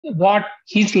what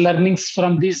his learnings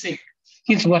from this.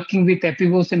 He's working with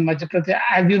FPOs in Madhya Pradesh.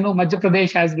 As you know, Madhya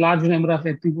Pradesh has large number of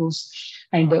FPOs,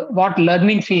 and what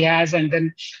learnings he has, and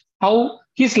then how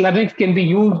his learnings can be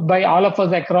used by all of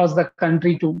us across the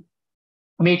country to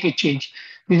make a change.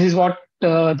 This is what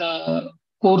the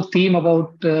core theme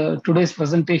about today's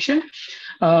presentation.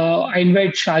 I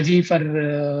invite Shaji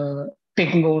for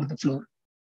taking over the floor.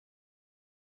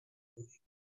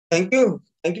 Thank you,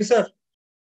 sir.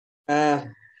 Uh,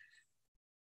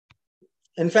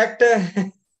 in fact,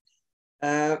 uh,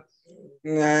 uh,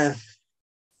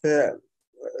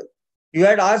 you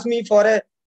had asked me for a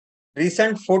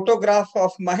recent photograph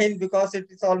of mine because it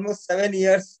is almost 7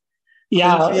 years since we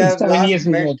Yeah, have 7 years last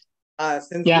we met. met.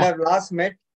 Since we Yeah, have last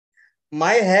met,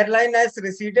 my hairline has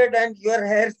receded and your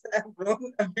hairs have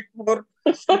grown a bit more.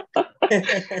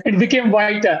 it became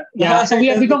whiter. Yeah, so we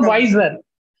It have has become become. wiser.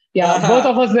 Yeah, both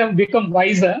Uh, of us have become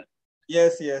wiser.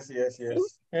 yes.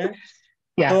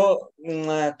 Yeah, So,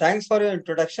 thanks for your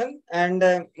introduction. And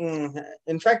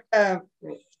in fact,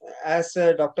 as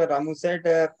Dr. Ramu said,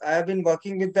 I have been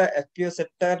working with the FPO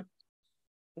sector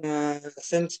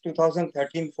since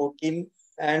 2013-14.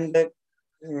 And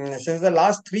since the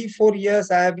last 3-4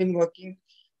 years, I have been working,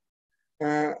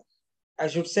 uh, I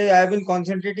should say, I have been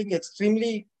concentrating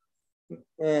extremely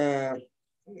uh,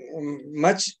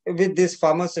 much with this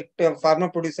farmer sector, farmer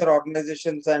producer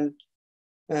organizations and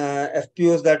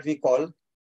FPOs that we call.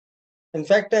 In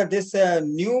fact, this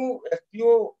new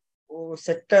FPO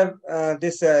sector,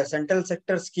 this central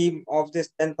sector scheme of this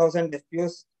 10,000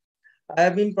 FPOs, I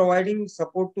have been providing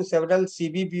support to several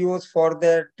CBBOs for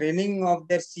their training of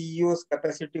their CEOs,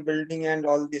 capacity building, and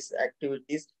all these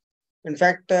activities. In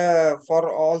fact,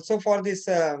 for this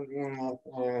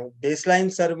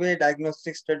baseline survey,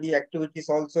 diagnostic study activities,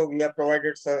 also we have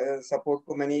provided support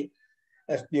to many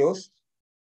FPOs.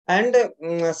 And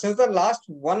since the last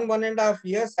 1.5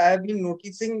 years, I have been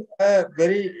noticing a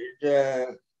very,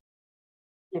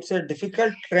 it's a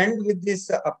difficult trend with this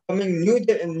upcoming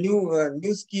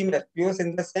new scheme FPOs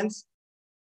in the sense.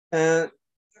 Uh,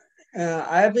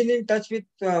 I have been in touch with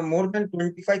more than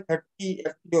 25-30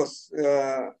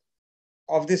 FPOs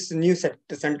of this new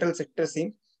sector, central sector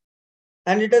scheme.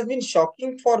 And it has been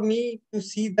shocking for me to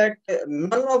see that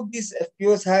none of these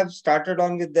FPOs have started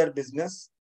on with their business,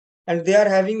 and they are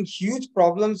having huge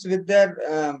problems with their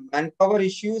manpower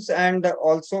issues and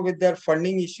also with their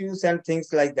funding issues and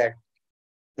things like that.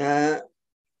 Uh,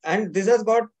 and this has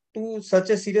got to such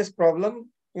a serious problem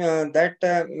that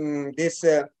these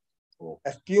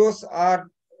FPOs are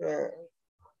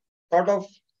sort of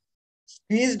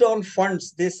squeezed on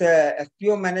funds. This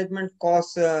FPO management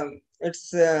costs,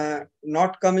 it's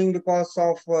not coming because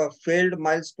of failed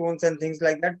milestones and things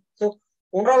like that. So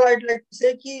overall, I'd like to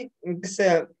say that this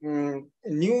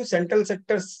new central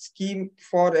sector scheme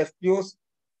for FPOs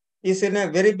is in a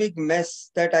very big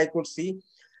mess that I could see.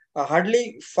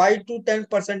 Hardly 5 to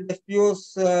 10%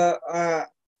 FPOs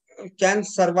can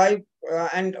survive,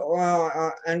 and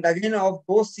again of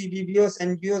those CBBOs,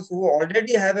 NGOs who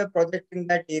already have a project in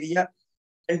that area,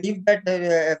 and if that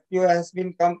FPO has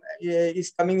been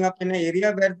is coming up in an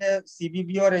area where the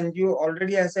CBB or NGO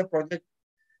already has a project,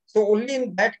 so only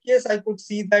in that case I could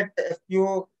see that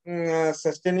FPO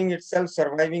sustaining itself,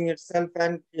 surviving itself,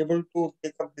 and able to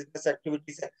take up business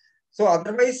activities. So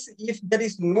otherwise, if there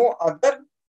is no other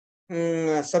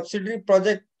subsidiary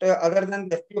project other than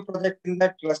the FPO project in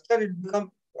that cluster,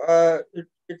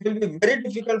 it will be very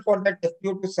difficult for that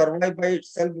FPO to survive by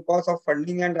itself because of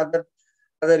funding and other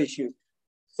issues.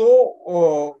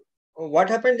 So, what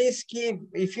happened is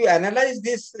if you analyze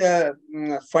this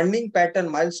funding pattern,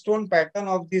 milestone pattern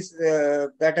of this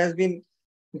that has been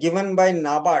given by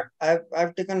NABARD,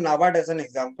 I've taken NABARD as an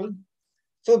example.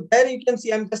 So there you can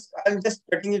see, I'm just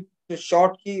cutting it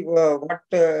short. What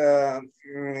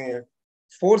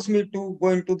forced me to go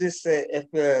into this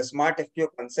smart FPO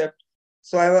concept.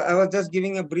 So I was just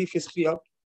giving a brief history of.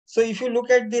 So if you look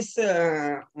at this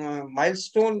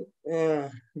milestone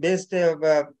based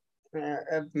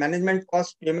management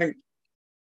cost payment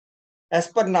as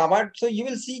per NABARD, so you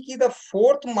will see the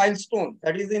fourth milestone,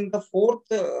 that is in the fourth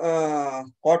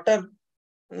quarter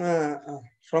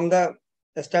from the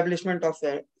establishment of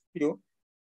the FPO,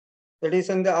 that is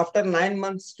in the after 9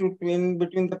 months to in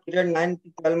between the period 9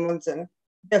 to 12 months, and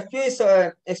the FPO is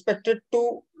expected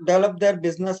to develop their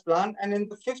business plan, and in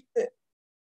the fifth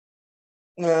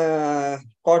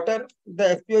quarter,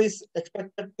 the FPO is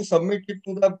expected to submit it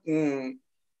to the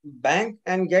bank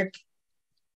and get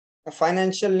a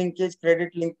financial linkage,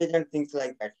 credit linkage, and things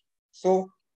like that. So,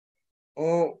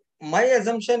 my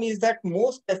assumption is that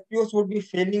most FPOs would be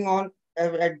failing on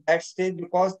at that stage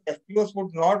because FPOs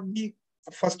would not be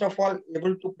first of all,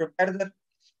 able to prepare their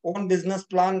own business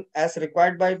plan as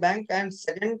required by bank, and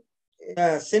second,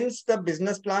 since the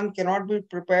business plan cannot be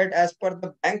prepared as per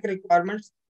the bank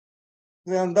requirements,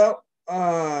 the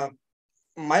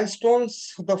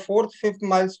milestones, the fourth, fifth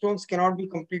milestones cannot be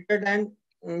completed, and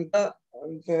the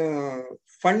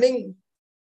funding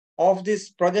of this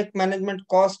project management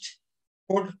cost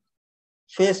could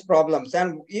face problems.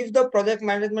 And if the project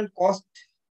management cost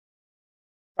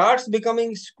starts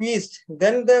becoming squeezed,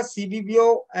 then the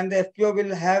CBBO and the FPO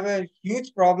will have a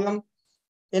huge problem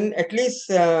in at least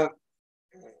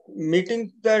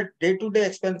meeting the day-to-day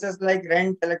expenses like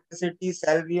rent, electricity,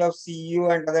 salary of CEO,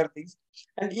 and other things.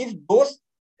 And if those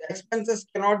expenses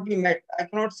cannot be met, I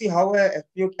cannot see how a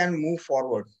FPO can move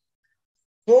forward.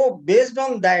 So based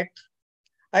on that,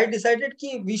 I decided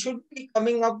that we should be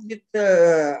coming up with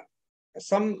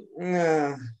some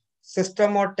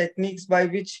system or techniques by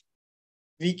which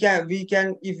we can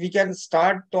if we can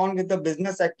start on with the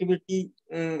business activity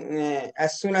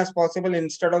as soon as possible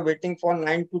instead of waiting for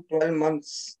 9 to 12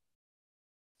 months.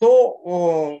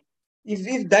 So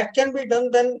if that can be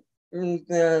done, then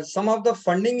some of the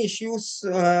funding issues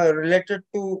related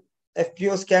to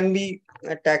FPOs can be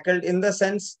tackled, in the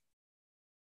sense,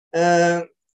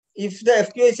 if the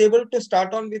FPO is able to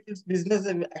start on with its business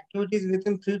activities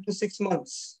within 3 to 6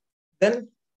 months, then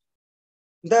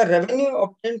the revenue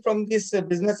obtained from these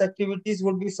business activities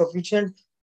would be sufficient,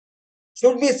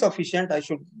 should be sufficient, I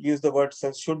should use the word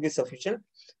should be sufficient,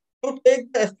 to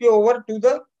take the FPO over to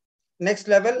the next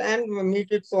level and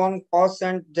meet its own costs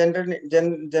and generate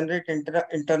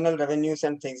internal revenues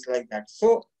and things like that.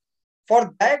 So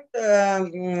for that,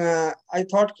 I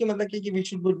thought ki we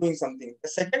should be doing something. The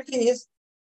second thing is,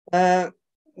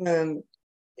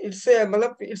 it's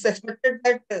expected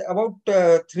that about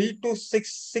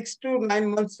 6 to 9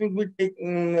 months the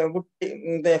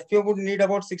FPO would need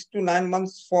about 6 to 9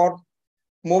 months for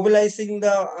mobilizing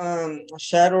the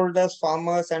shareholders,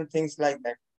 farmers, and things like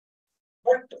that.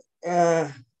 But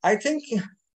I think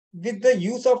with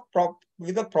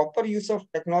the proper use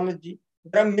of technology,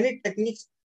 there are many techniques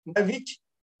by which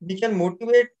we can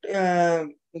motivate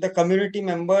the community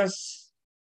members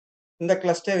in the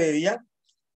cluster area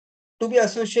to be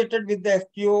associated with the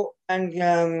FPO and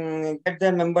get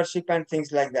their membership and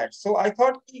things like that. So I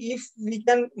thought if we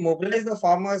can mobilize the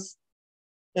farmers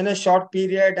in a short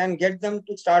period and get them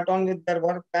to start on with their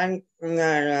work and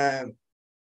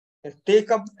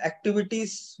take up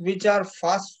activities which are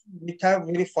fast, which have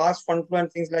very fast fund flow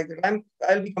and things like that.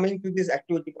 I'll be coming to this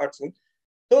activity part soon.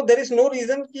 So there is no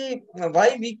reason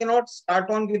why we cannot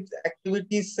start on with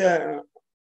activities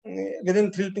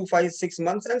within 3 to 5, 6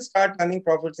 months and start earning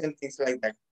profits and things like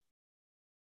that.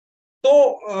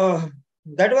 So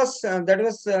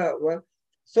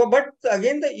so. But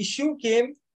again, the issue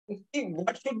came: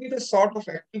 what should be the sort of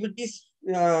activities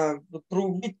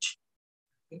through which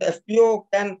the FPO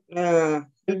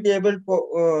will be able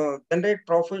to generate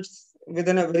profits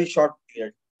within a very short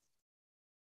period.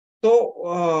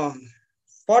 So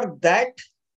for that,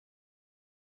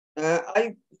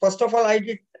 I first of all, I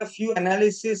did a few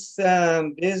analysis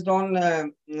based on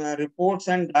reports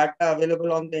and data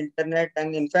available on the internet.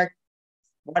 And in fact,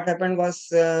 what happened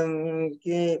was in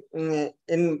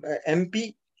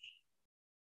MP,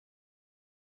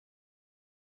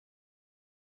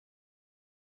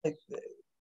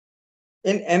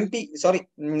 in MP,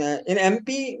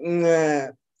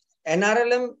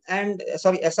 NRLM and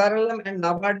SRLM and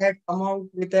NABARD had come out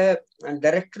with a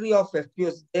directory of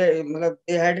FPOs. They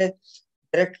had a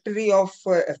directory of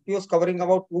FPOs covering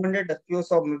about 200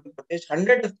 FPOs of Madhya Pradesh.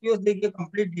 100 FPOs, they give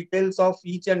complete details of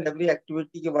each and every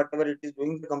activity, whatever it is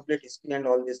doing, the complete history and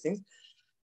all these things.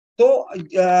 So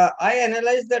I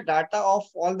analyzed the data of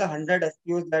all the 100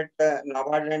 FPOs that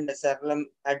NABARD and SRLM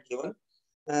had given,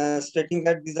 stating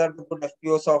that these are the good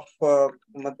FPOs of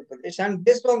Madhya Pradesh. And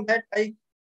based on that, I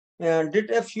did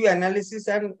a few analysis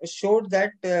and showed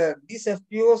that these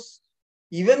FPOs,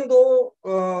 even though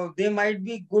they might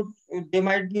be good, they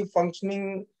might be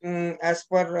functioning as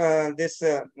per this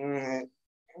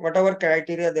whatever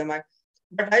criteria they might,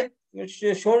 but I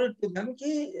showed it to them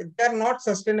that they are not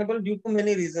sustainable due to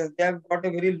many reasons. They have got a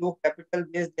very low capital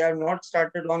base. They have not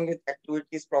started on with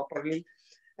activities properly,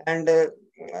 and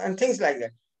things like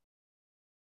that.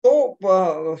 So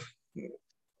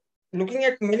looking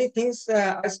at many things,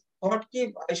 I thought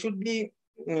I should be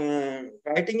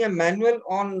writing a manual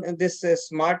on this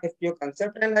SMART FPO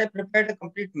concept, and I prepared a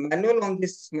complete manual on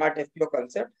this SMART FPO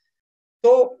concept.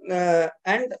 So,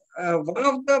 one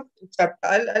of the chapter,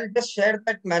 I'll just share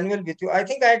that manual with you. I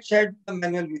think I had shared the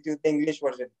manual with you, the English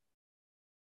version.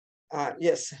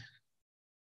 Yes.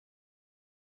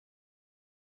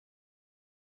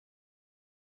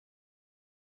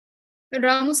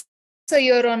 Ramu sir,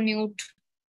 you're on mute.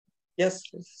 Yes.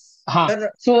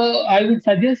 Sir, So I would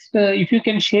suggest if you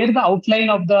can share the outline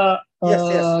of the yes,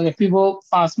 yes. FPO,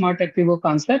 smart FPO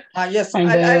concept, Yes, and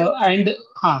I'm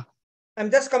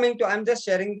just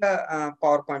sharing the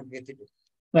PowerPoint with you.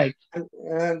 right.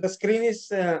 And, the screen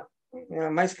is,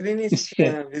 my screen is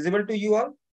Share. visible to you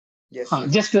all? Yes,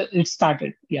 yes. Just it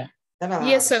started. Yeah.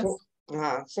 Yes, sir.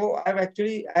 So I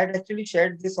had actually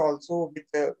shared this also with,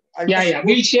 I'll Yeah, just yeah. go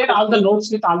We'll share all the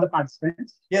notes with all the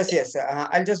participants. yes, yes.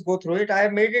 I'll just go through it. I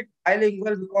have made it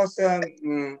bilingual because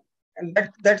and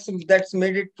that's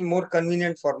made it more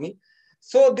convenient for me.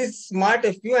 So this SMART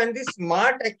FU, and this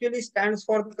SMART actually stands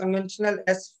for the conventional,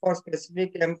 S for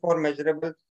specific, M for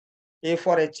measurable, A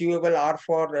for achievable, R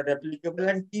for replicable,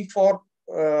 and T for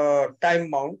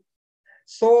time bound.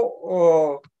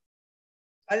 So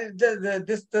I'll just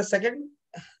this the second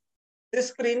this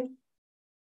screen.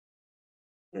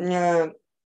 Uh,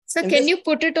 Sir, in can this, you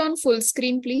put it on full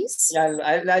screen, please? yeah,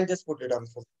 I'll just put it on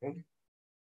full screen.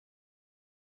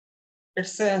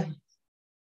 It's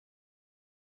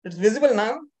it's visible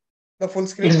now, the full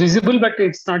It's screen. visible, but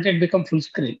it's not yet become full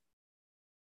screen.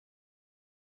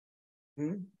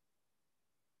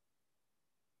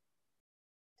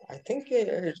 I think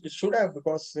it should have,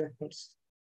 because it's.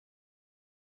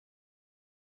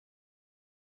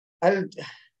 I'll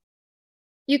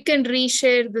You can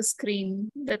reshare the screen.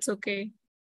 That's okay.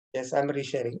 Yes, I'm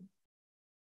resharing.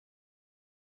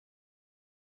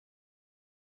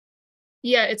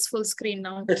 Yeah, it's full screen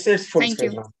now. It's full Thank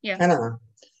screen you. now. Yeah.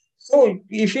 So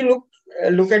if you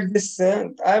look at this,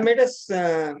 I made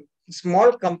a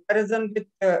small comparison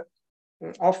with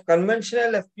of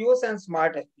conventional FPOs and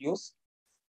smart FPOs.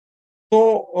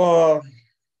 So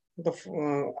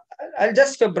I'll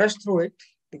just brush through it,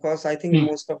 because I think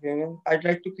most of you know. I'd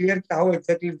like to clear how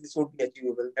exactly this would be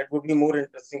achievable. That would be more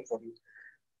interesting for you.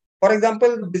 For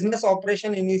example, business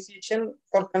operation initiation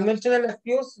for conventional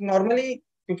FPOs, normally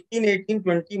 15, 18,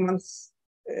 20 months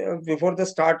before the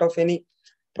start of any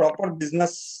proper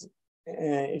business,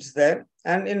 it's there.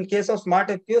 And in case of smart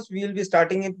FPOs, we will be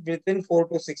starting it within 4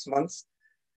 to 6 months.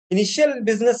 Initial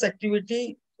business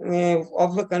activity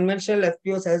of the conventional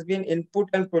FPOs has been input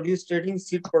and produce trading,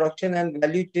 seed production, and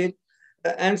value chain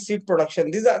and seed production.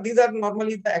 These are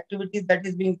normally the activities that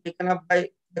is being taken up by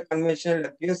the conventional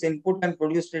FPOs: input and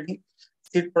produce trading,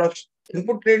 seed production,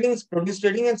 input trading, produce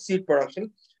trading, and seed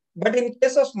production. But in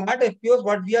case of smart FPOs,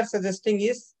 what we are suggesting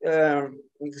is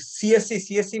CSC.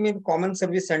 CSC means Common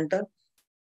Service Center,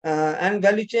 and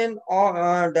value chain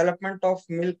or development of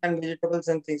milk and vegetables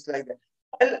and things like that.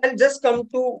 I'll just come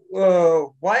to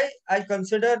why I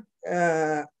consider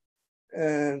uh,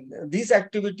 these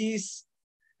activities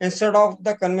instead of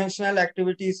the conventional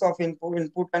activities of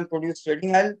input and produce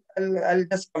trading. I'll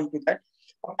just come to that.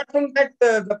 Apart from that,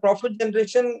 the profit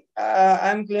generation,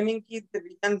 I'm claiming that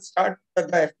we can start, the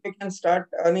FPO can start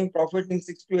earning profit in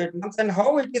 6 to 8 months. And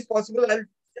how it is possible, I'll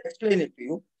explain it to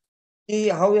you. See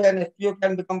how an FPO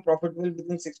can become profitable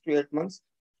within 6 to 8 months.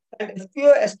 And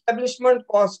FPO establishment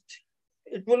cost,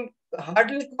 it will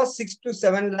hardly cost 6 to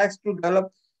 7 lakhs to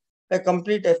develop a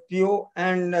complete FPO,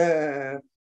 and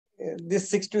this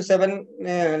 6 to 7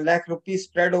 lakh rupees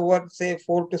spread over say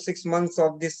 4 to 6 months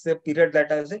of this period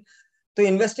that I say. So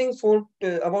investing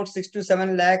about 6 to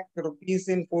 7 lakh rupees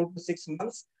in 4 to 6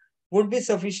 months would be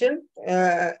sufficient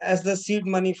as the seed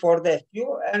money for the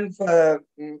FPO, and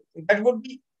that would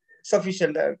be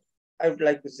sufficient, I would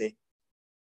like to say.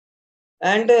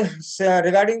 And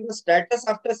regarding the status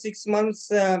after 6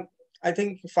 months, I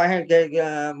think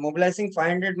mobilizing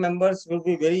 500 members will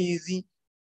be very easy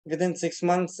within 6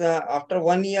 months. After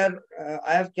 1 year,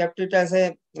 I have kept it as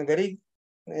a very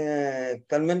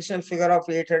conventional figure of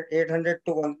 800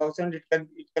 to 1,000. It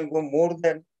can go more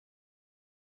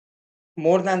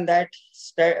than that.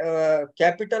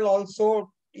 Capital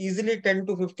also easily 10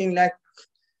 to 15 lakh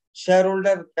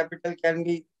shareholder capital can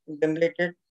be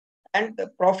generated, and the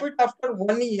profit after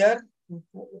 1 year.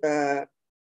 Uh,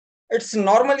 it's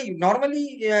normally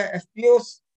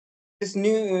FPOs, this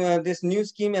new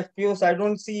scheme FPOs. I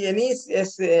don't see any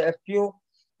FPO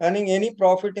earning any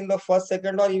profit in the first,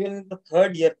 second, or even in the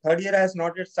third year. Third year has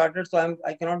not yet started, so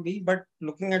I cannot be. But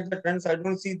looking at the trends, I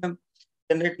don't see them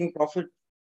generating profit.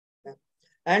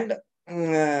 And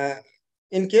uh,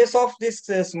 in case of this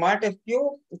smart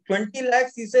FPO, 20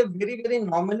 lakhs is a very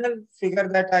nominal figure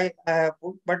that I have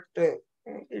put, but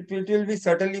it will be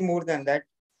certainly more than that.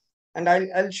 And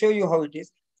I'll show you how it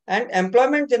is. And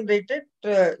employment generated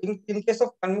in case of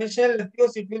conventional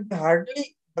FPOs, it will be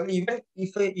hardly, even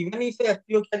if a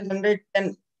FPO can generate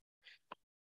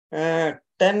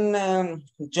 10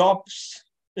 jobs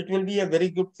it will be a very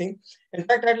good thing. In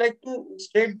fact, I'd like to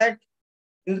state that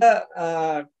in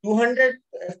the 200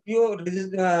 FPO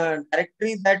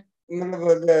directory that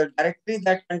the directory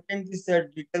that contains these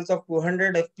details of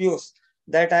 200 FPOs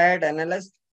that I had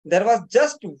analyzed, there was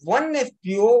just one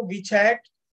FPO which had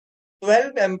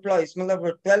 12 employees,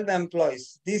 12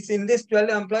 employees. In this 12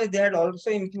 employees, they had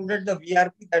also included the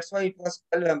VRP. That's why it was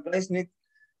 12 employees.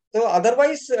 So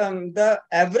otherwise, the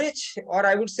average, or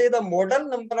I would say the model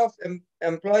number of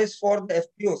employees for the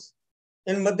FPOs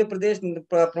in Madhya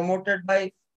Pradesh promoted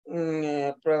by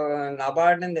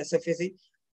NABARD and SFAC,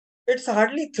 it's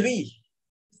hardly 3.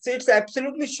 It's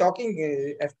absolutely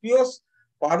shocking. FPOs,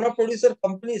 farmer producer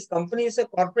companies, company is a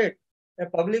corporate, a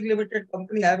public limited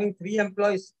company having 3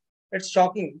 employees. It's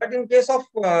shocking. But in case of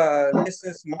this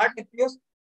smart FPOs,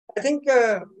 I think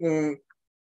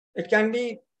it can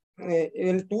be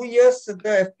in 2 years,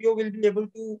 the FPO will be able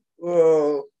to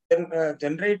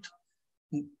generate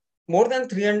more than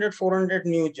 300, 400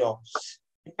 new jobs.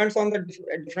 Depends on the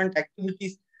different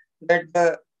activities that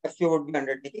the FPO would be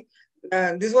undertaking.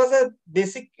 This was a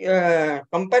basic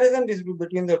comparison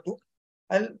between the two.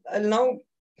 I'll now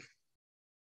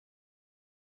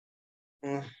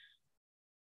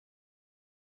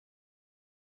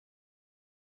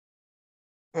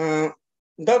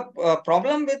the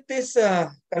problem with this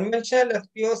conventional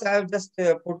FPOs, I have just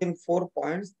put in 4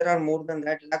 points. There are more than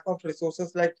that. Lack of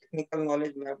resources like technical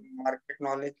knowledge, market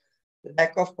knowledge,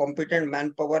 lack of competent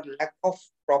manpower, lack of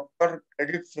proper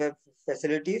credit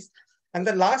facilities. And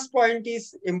the last point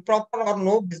is improper or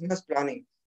no business planning.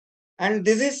 And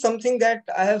this is something that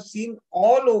I have seen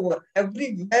all over.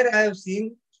 Everywhere I have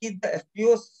seen the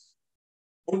FPOs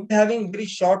would be having very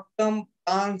short-term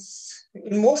plans.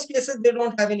 In most cases, they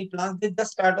don't have any plans. They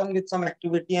just start on with some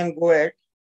activity and go ahead.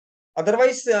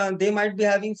 Otherwise, they might be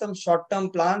having some short-term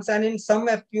plans. And in some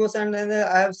FPOs, and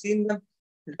I have seen them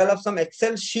develop some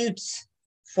Excel sheets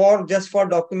for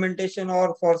documentation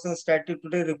or for some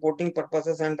statutory reporting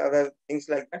purposes and other things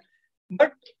like that.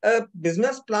 But a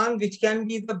business plan which can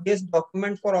be the base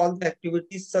document for all the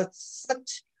activities,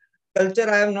 such culture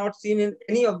I have not seen in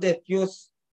any of the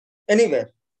FPOs anywhere.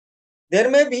 There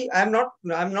may be, I'm not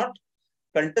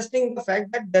contesting the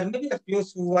fact that there may be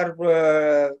FPOs who have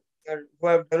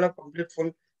developed complete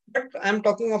full, but I'm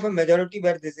talking of a majority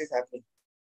where this is happening.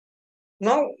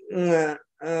 Now,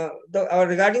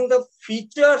 regarding the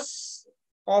features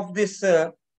of this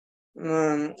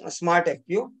smart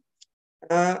FPO,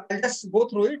 I'll just go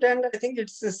through it, and I think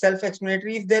it's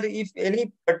self-explanatory. If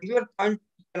any particular point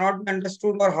cannot be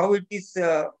understood or how it is,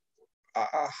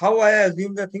 how I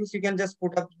assume the things, you can just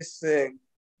put up this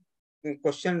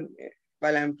question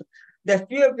while I'm. The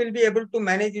FPO will be able to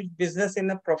manage its business in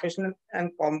a professional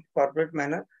and corporate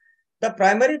manner. The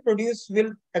primary produce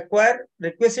will acquire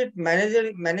requisite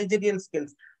managerial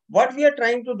skills. What we are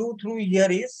trying to do through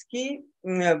here is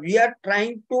we are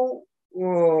trying to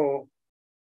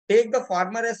take the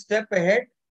farmer a step ahead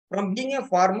from being a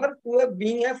farmer to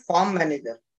being a farm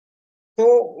manager.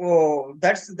 So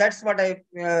that's what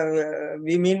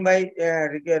we mean by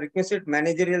requisite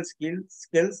managerial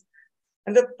skills.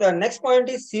 And the next point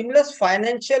is seamless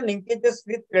financial linkages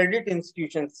with credit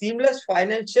institutions. Seamless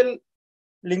financial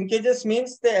linkages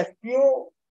means the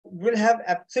FPO will have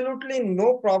absolutely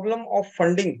no problem of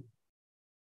funding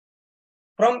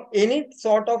from any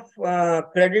sort of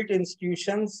credit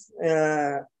institutions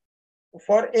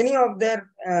for any of their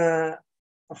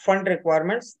fund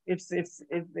requirements.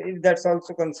 That's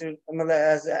also considered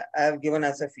as I have given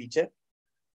as a feature.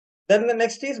 Then the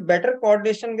next is better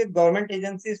coordination with government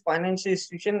agencies, financial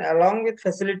institutions, along with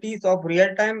facilities of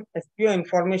real-time FPO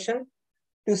information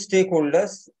to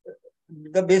stakeholders.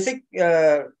 The basic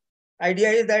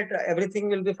idea is that everything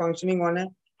will be functioning on a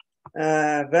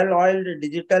well-oiled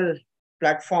digital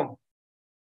platform.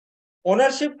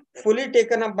 Ownership fully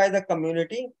taken up by the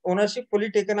community. Ownership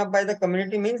fully taken up by the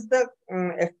community means the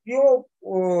FPO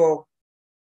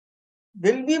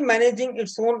will be managing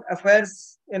its own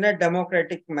affairs in a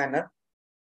democratic manner.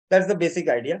 That's the basic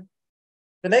idea.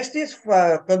 The next is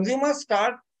consumers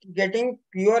start getting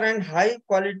pure and high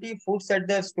quality foods at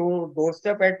their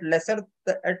doorstep at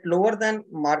lower than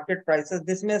market prices.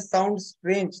 This may sound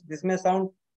strange. This may sound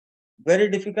very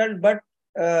difficult, but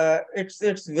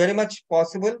it's very much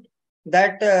possible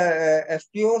that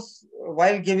FPOs,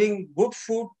 while giving good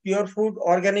food, pure food,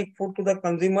 organic food to the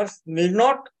consumers, need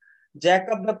not jack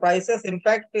up the prices. In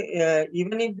fact,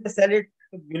 even if they sell it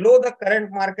below the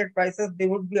current market prices, they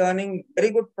would be earning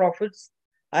very good profits.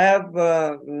 I have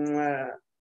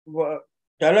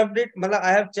developed it.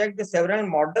 I have checked the several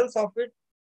models of it,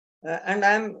 and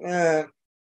I am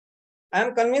I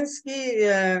am convinced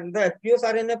that the FPOs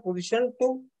are in a position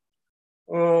to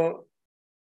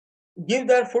give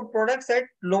their food products at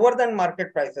lower than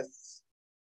market prices.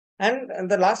 And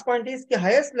the last point is the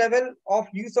highest level of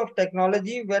use of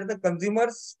technology where the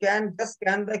consumers can just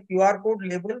scan the QR code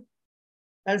label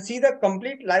and see the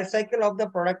complete life cycle of the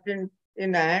product in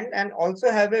hand, and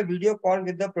also have a video call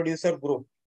with the producer group.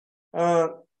 Uh,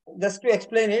 just to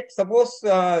explain it, suppose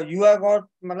you have got,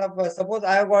 suppose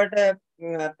I have got a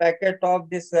packet of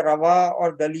this rava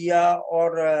or dalia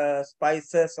or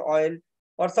spices, oil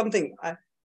or something.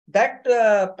 That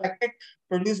packet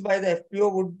produced by the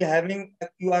FPO would be having a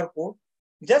QR code.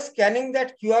 Just scanning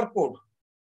that QR code,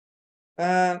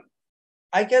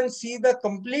 I can see the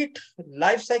complete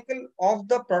life cycle of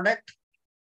the product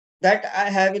that I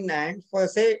have in hand. For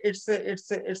say it's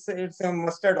a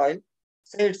mustard oil.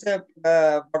 Say it's a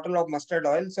bottle of mustard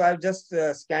oil. So I've just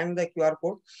scanned the QR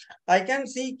code. I can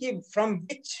see from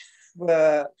which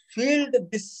field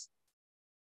this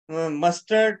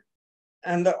mustard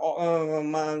and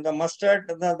the mustard,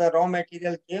 the raw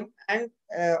material came, and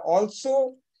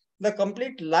also the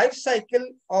complete life cycle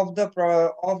of the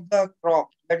crop.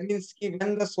 That means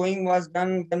when the sowing was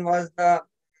done, when was the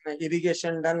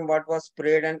irrigation done, what was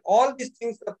sprayed, and all these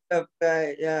things.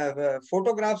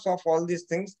 Photographs of all these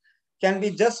things can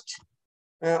be just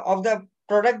of the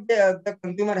product the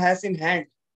consumer has in hand,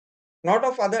 not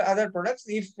of other products.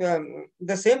 If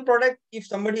the same product, if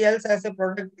somebody else has a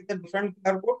product with a different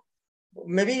QR code,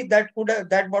 maybe that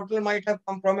bottle might have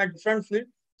come from a different field.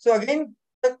 So again,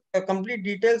 the complete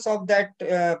details of that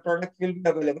product will be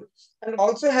available, and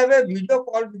also have a video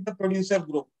call with the producer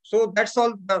group. So that's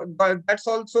all. That's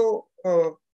also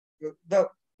the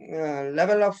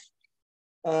level of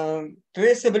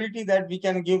traceability that we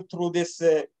can give through this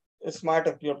smart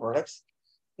FPO products.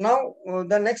 Now,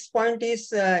 the next point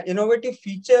is innovative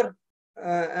feature,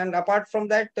 and apart from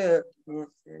that,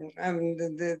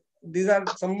 these are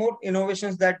some more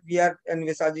innovations that we are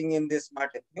envisaging in this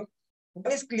smart FPO.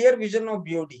 One is clear vision of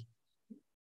BOD.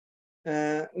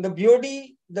 The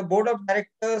BOD, the board of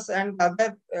directors, and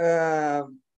other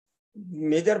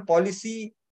major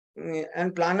policy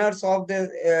and planners of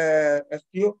the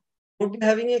FPO would be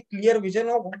having a clear vision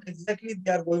of what exactly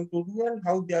they are going to do and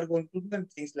how they are going to do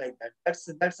and things like that.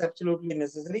 That's absolutely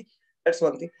necessary. That's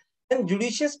one thing. And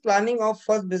judicious planning of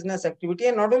first business activity,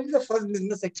 and not only the first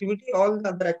business activity, all the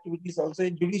other activities also,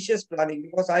 judicious planning,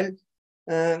 because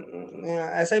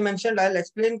as I mentioned, I'll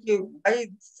explain to you why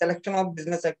selection of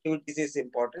business activities is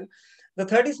important. The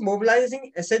third is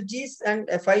mobilizing SHGs and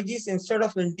FIGs instead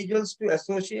of individuals to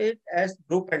associate as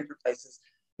group enterprises.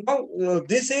 Now,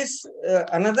 this is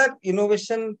another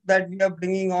innovation that we are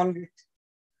bringing on with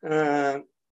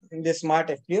the smart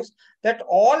FPOs, that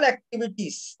all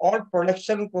activities, all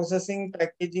production, processing,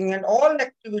 packaging, and all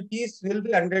activities will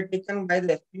be undertaken by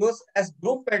the FPOs as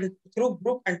group and through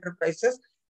group enterprises,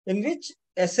 in which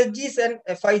SHGs and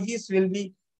FIGs will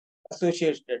be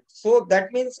associated. So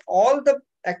that means all the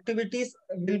activities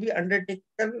will be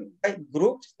undertaken by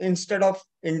groups instead of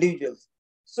individuals.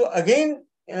 So again,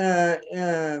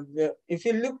 if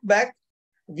you look back,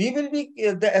 we will be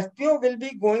the FPO will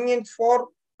be going in for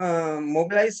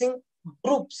mobilizing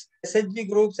groups, SHG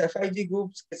groups, FIG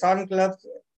groups, Kisan clubs,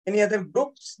 any other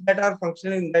groups that are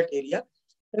functioning in that area,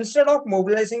 instead of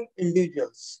mobilizing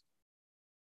individuals.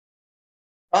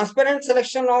 Transparent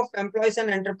selection of employees and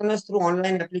entrepreneurs through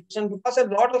online application, because a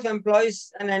lot of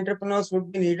employees and entrepreneurs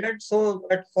would be needed. So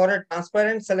for a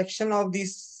transparent selection of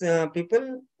these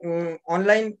people,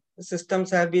 online systems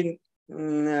have been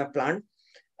planned.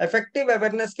 Effective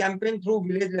awareness campaign through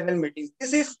village level meetings.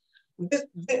 This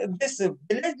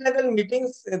village level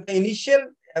meetings, the initial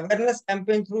awareness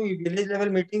campaign through village level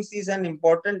meetings is the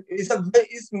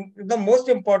most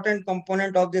important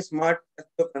component of the smart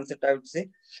concept, I would say.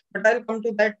 But I'll come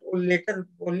to that later,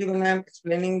 only when I'm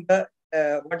explaining the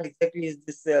what exactly is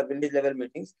this village level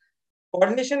meetings.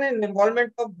 Coordination and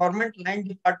involvement of government line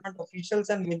department officials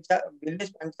and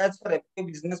village panchayats for FPO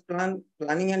business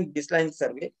planning and baseline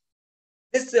survey.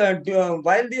 This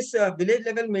while these village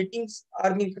level meetings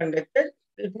are being conducted,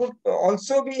 it would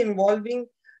also be involving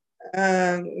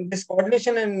this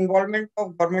coordination and involvement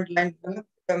of government line.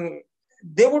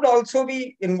 They would also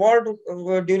be involved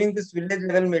during this village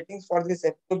level meetings for this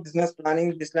FPO business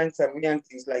planning, baseline survey, and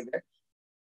things like that.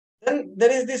 Then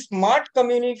there is this smart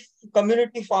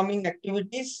community farming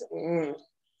activities.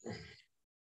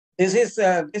 This is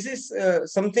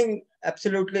something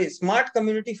absolutely smart.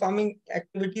 Community farming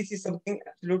activities is something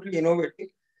absolutely innovative.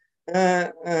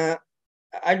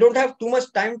 I don't have too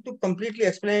much time to completely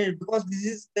explain it, because this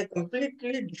is a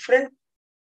completely different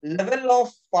level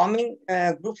of farming,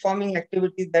 group farming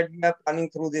activities that we are planning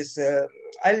through this.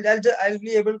 I'll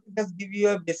be able to just give you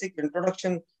a basic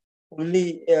introduction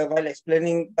only while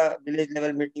explaining the village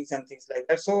level meetings and things like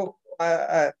that. So,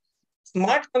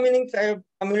 smart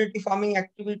community farming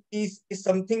activities is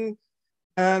something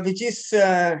which is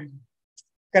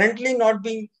currently not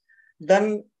being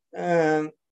done uh,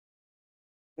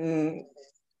 mm,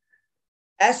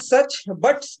 as such,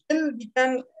 but still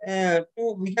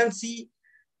we can see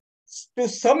to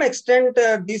some extent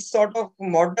these sort of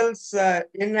models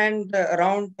in and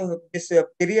around this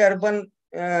peri-urban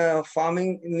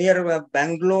farming near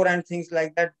Bangalore and things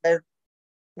like that. Where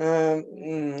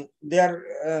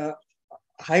their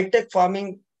high-tech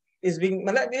farming is being.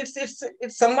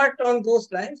 It's somewhat on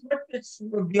those lines, but it's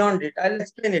beyond it. I'll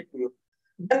explain it to you.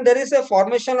 Then there is a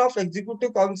formation of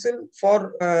executive council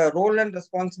for role and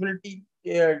responsibility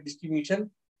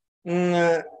distribution. Mm,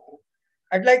 uh,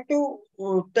 I'd like to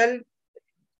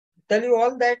tell you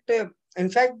all that, in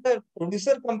fact, the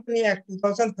Producer Company Act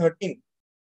 2013,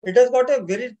 it has got a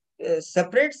very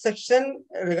separate section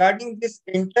regarding this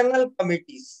internal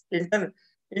committees.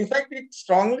 In fact, it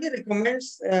strongly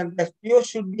recommends the FPO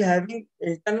should be having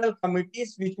internal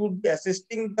committees which would be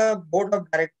assisting the board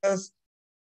of directors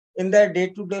in their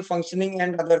day-to-day functioning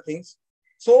and other things.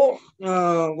 So,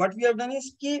 what we have done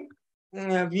is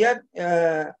we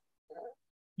are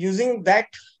using that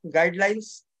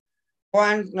guidelines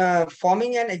and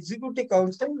forming an executive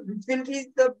council, which will be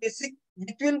the basic,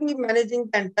 which will be managing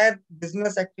the entire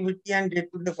business activity and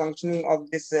day-to-day functioning of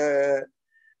this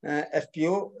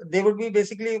FPO. They would be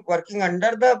basically working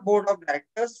under the board of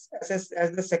directors as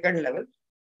the second level.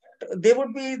 They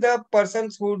would be the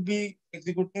persons who would be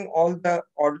executing all the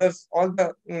orders, all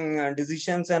the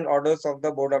decisions and orders of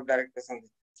the board of directors.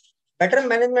 Better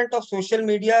management of social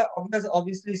media.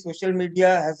 Obviously, social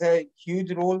media has a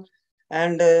huge role,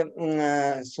 and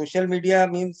social media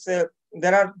means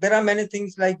there are many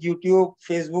things like YouTube,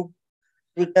 Facebook,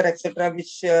 Twitter, etc.,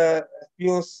 which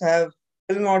FPOs have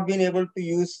still not been able to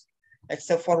use,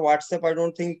 except for WhatsApp. I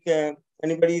don't think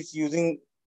anybody is using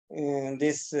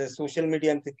this social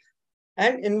media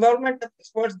and involvement of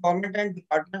experts, government and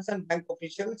departments and bank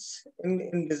officials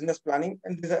in business planning,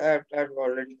 and this I've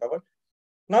already covered.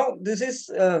 Now, this is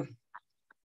uh,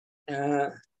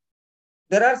 there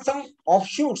are some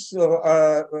offshoots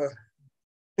to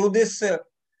this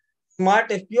smart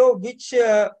FPO,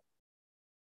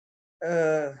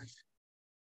 uh,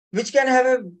 which can have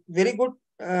a very good,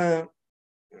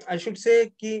 I should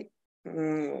say,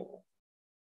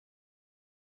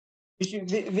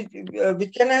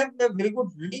 which can have a very good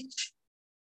reach,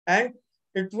 and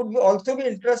it would also be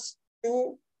interest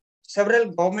to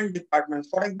several government departments.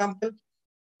 For example,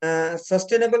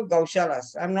 sustainable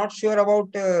gaushalas. I'm not sure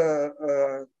about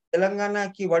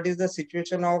Telangana ki what is the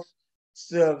situation of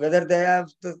whether they have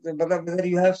whether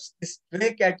you have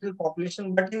stray cattle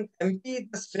population, but in MP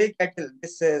the stray cattle,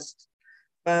 this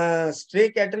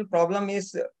stray cattle problem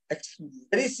is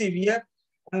very severe.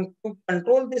 And to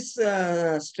control this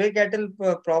stray cattle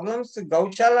problems,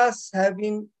 gaushalas have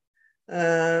been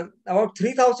about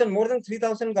 3,000, more than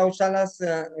 3,000 gaushalas.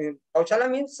 Gaushala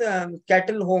means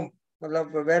cattle home,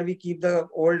 where we keep the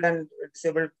old and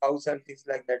disabled cows and things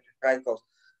like that, dry cows,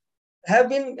 have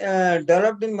been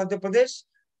developed in Madhya Pradesh,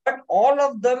 but all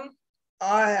of them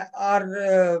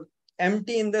are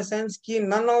empty in the sense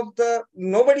that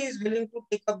nobody is willing to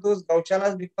take up those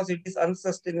gauchalas because it is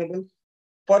unsustainable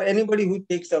for anybody who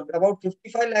takes up. About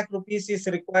 55 lakh rupees is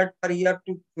required per year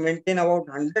to maintain about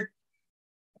 100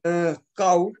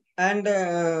 cow, and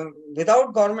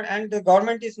without government, and the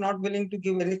government is not willing to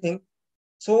give anything.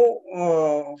 So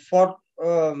for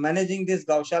managing this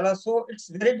gaushala, so it's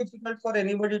very difficult for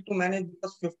anybody to manage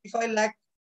because 55 lakh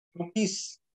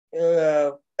rupees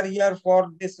per year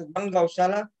for this one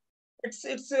gaushala, it's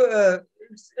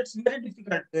very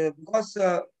difficult because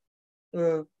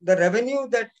the revenue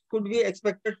that could be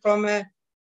expected from a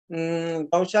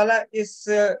gaushala is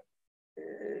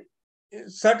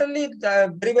certainly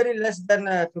very less than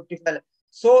 55 lakh.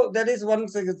 So there is one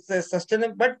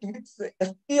sustainable, but with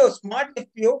FPO, smart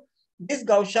FPO, this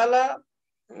gaushala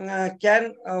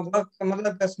can work.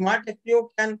 The smart FPO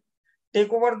can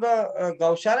take over the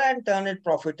gaushala and turn it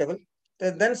profitable.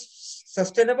 Then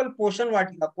sustainable Poshan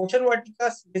Vatika. Poshan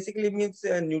Vatikas basically means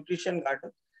nutrition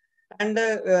garden. And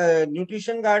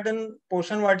nutrition garden,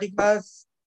 Poshan Vatikas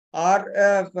are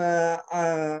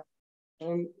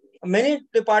many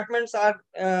departments are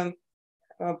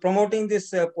promoting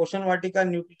this Poshan Vatika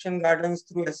nutrition gardens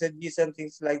through SHGs and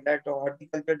things like that, or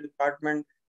horticulture department,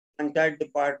 Panchayat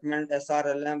department,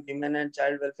 SRLM, women and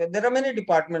child welfare. There are many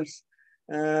departments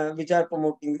which are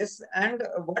promoting this. And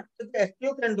what the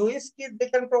FPO can do is they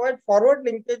can provide forward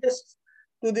linkages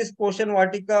to this portion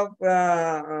Vatika,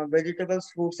 vegetables,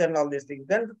 fruits, and all these things.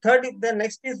 Then the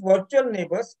next is virtual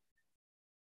neighbors.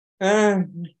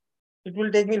 It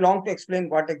will take me long to explain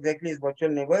what exactly is virtual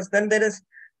neighbors. Then there is,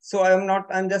 so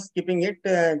I'm just skipping it,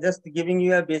 just giving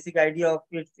you a basic idea of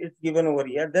it. It's given over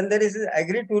here. Then there is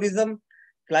agri-tourism,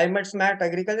 climate smart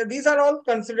agriculture. These are all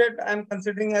considered, I'm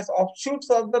considering as offshoots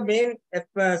of the main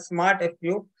smart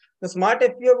FPO. The smart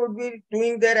FPO would be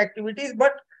doing their activities,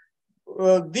 but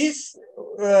these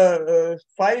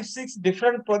 5-6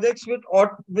 different projects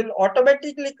will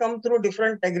automatically come through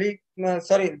different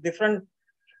different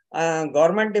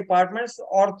government departments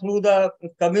or through the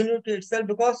community itself,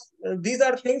 because these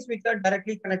are things which are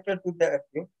directly connected to the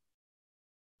FPO.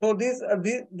 So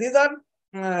these are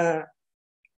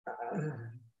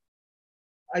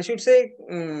I should say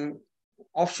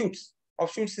offshoots.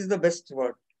 Offshoots is the best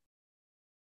word.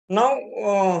 Now,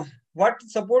 what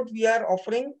support we are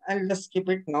offering, I'll just skip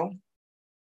it now.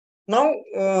 Now,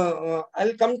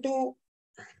 I'll come to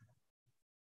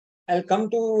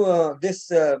this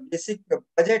basic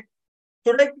budget.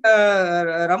 Should I,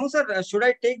 Ramu sir, should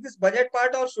I take this budget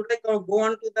part, or should I go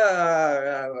on to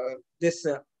the this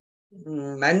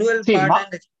manual See,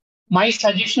 part? my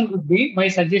suggestion would be,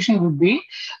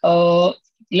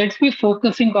 let's be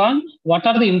focusing on what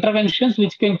are the interventions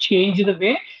which can change the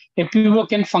way FPO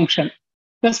can function.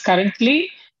 Because currently,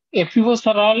 FPOs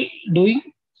are all doing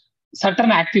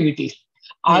certain activities.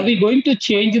 Are we going to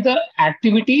change the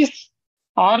activities,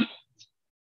 or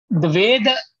the way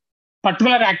the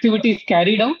particular activity is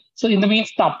carried out? So in the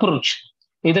means, the approach,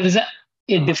 either is a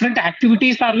different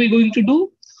activities are we going to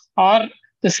do, or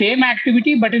the same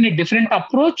activity but in a different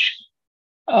approach.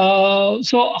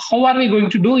 So how are we going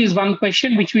to do is one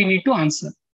question which we need to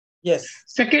answer. Yes.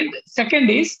 Second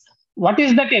is, what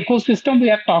is that ecosystem we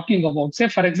are talking about? Say,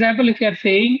 for example, if you are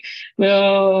saying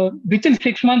within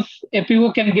 6 months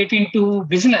FPO can get into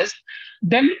business,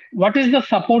 then what is the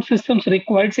support systems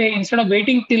required? Say, instead of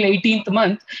waiting till 18th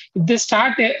month, if they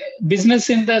start a business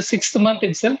in the 6th month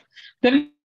itself,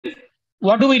 then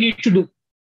what do we need to do?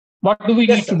 What do we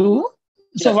need to do?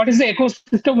 So what is the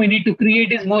ecosystem we need to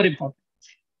create is more important.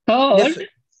 Third,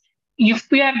 if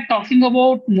we are talking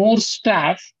about more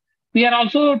staff, we are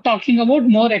also talking about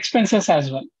more expenses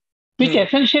as well, which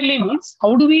essentially means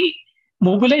how do we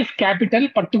mobilize capital,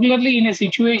 particularly in a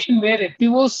situation where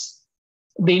FPOs,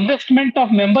 the investment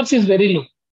of members is very low,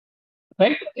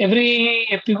 right? Every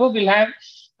FPO will have,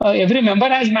 every member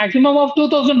has maximum of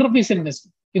 2,000 rupees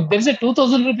investment. If there is a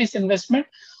 2,000 rupees investment,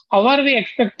 how are we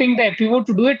expecting the FPO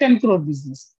to do a 10 crore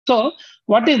business? So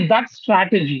what is that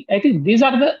strategy? I think these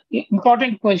are the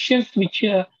important questions which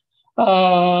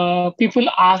people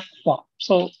ask for.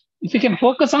 So if you can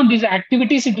focus on these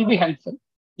activities, it will be helpful.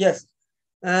 Yes.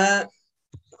 I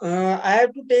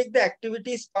have to take the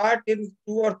activities part in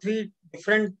 2 or 3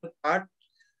 different parts.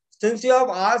 Since you have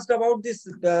asked about this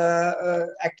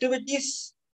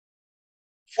activities,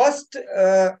 first,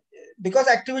 because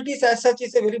activities as such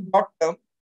is a very broad term,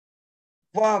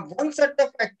 one set of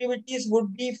activities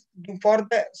would be for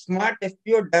the smart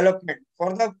FPO development,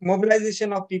 for the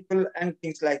mobilization of people and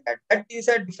things like that. That is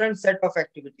a different set of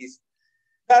activities.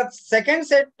 The second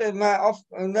set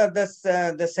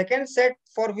the second set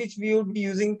for which we would be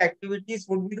using activities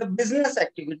would be the business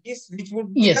activities, which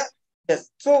would be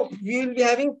so we will be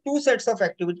having 2 sets of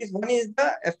activities. One is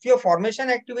the FPO formation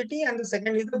activity, and the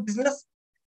second is the business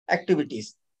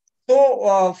activities.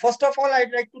 So first of all,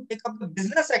 I'd like to take up the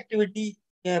business activity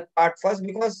part first,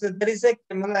 because there is a,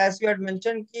 as you had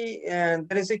mentioned, there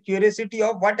is a curiosity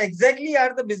of what exactly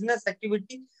are the business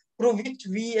activity through which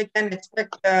we can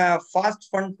expect fast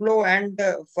fund flow and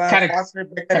fast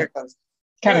better returns.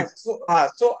 So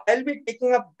I'll be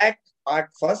taking up that part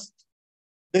first,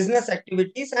 business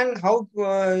activities, and how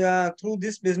through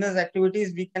this business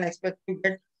activities we can expect to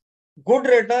get good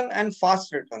return and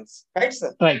fast returns. Right,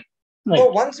 sir? Right.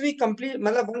 So once we complete,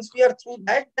 once we are through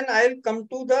that, then I'll come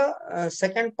to the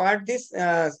second part, this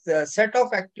set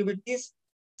of activities,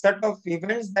 set of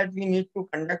events that we need to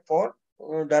conduct for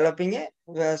developing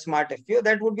a smart FPO.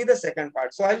 That would be the second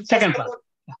part. So I'll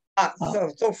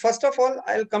so first of all,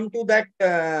 I'll come to that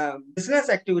business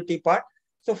activity part.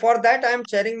 So for that, I'm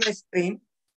sharing my screen.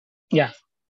 Yeah.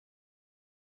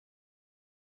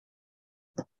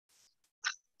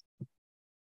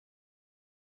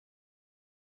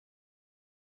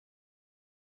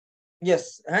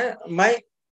 Yes, my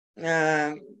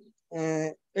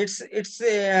this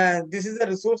is a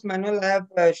resource manual I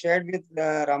have shared with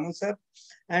Ramu sir,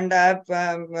 and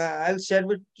I'll share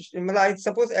with, I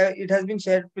suppose it has been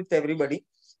shared with everybody.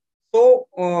 So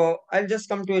I'll just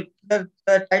come to it. The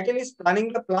title is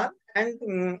Planning the Plan,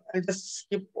 and I'll just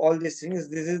skip all these things.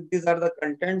 These are the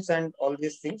contents and all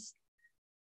these things.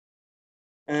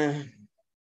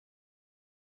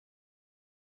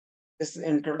 This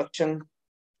introduction.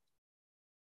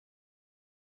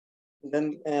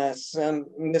 Then the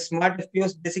SMART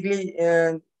FPOs basically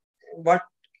what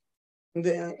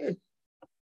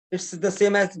it's the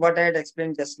same as what I had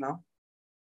explained just now.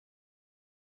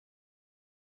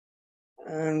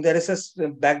 And there is a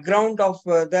background of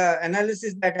the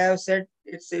analysis that I have said.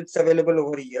 It's available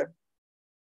over here.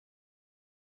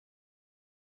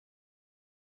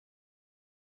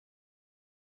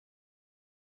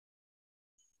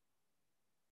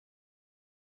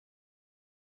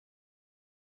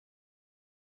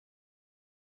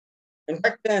 In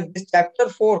fact, this chapter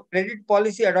 4, credit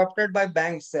policy adopted by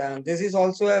banks. This is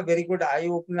also a very good eye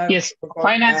opener. Yes,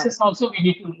 finances also we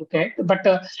need to look at. But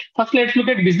first, let's look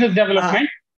at business development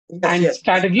and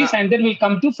strategies, and then we'll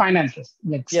come to finances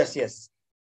next. Yes.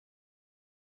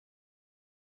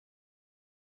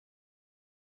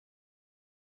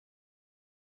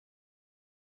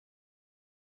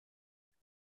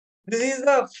 This is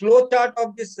the flow chart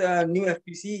of this new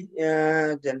FPC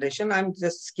generation. I'm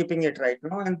just skipping it right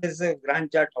now, and there's a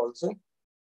Gantt chart also.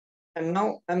 And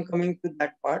now I'm coming to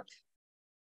that part.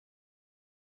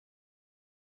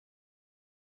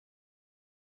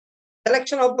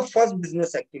 Selection of the first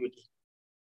business activity.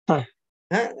 Can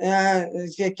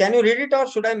you read it or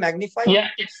should I magnify? Yeah.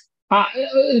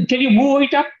 Can you move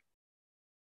it up?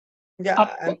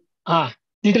 Yeah.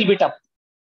 Little bit up.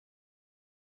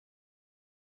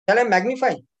 Shall I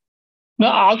magnify? No,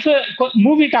 also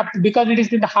move it up because it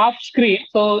is in the half screen,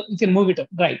 so you can move it up,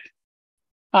 right?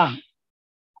 And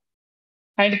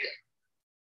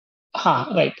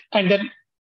right, and then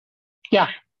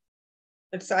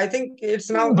I think it's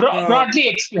now broadly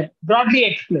explain.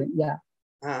 Yeah.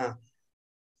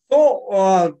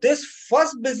 So this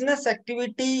first business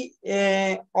activity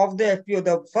of the FPO,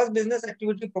 the first business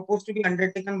activity proposed to be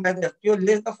undertaken by the FPO,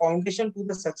 lays the foundation to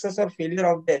the success or failure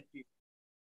of the FPO.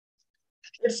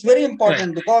 It's very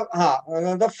important because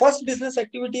the first business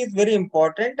activity is very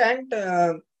important, and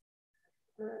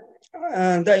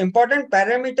the important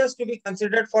parameters to be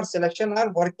considered for selection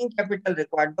are working capital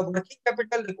required. The working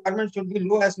capital requirement should be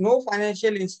low, as no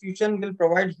financial institution will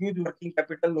provide huge working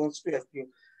capital loans to FPO.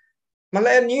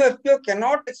 A new FPO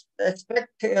cannot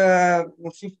expect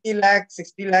 50 lakh,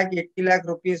 60 lakh, 80 lakh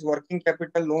rupees working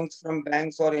capital loans from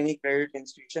banks or any credit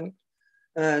institution.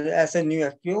 As a new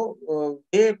FPO,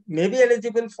 they may be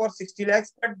eligible for 60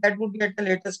 lakhs, but that would be at a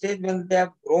later stage when they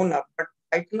have grown up. But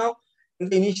right now, in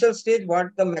the initial stage,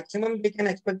 what the maximum they can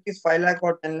expect is 5 lakh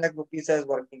or 10 lakh rupees as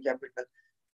working capital.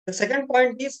 The second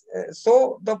point is,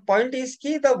 the point is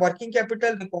key, the working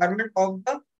capital requirement of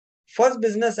the first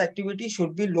business activity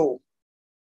should be low.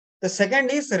 The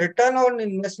second is return on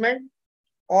investment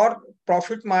or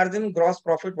profit margin, gross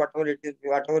profit, whatever it is,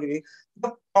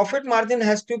 the profit margin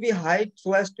has to be high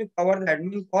so as to cover the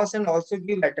admin costs and also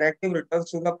give attractive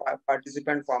returns to the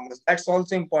participant farmers. That's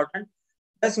also important.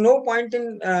 There's no point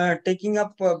in taking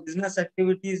up business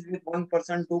activities with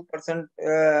 1%,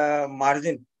 2%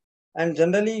 margin. And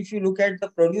generally, if you look at the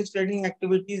produce trading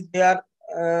activities, they are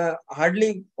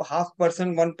hardly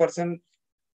 0.5%,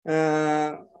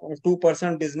 1%,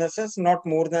 2% businesses, not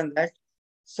more than that.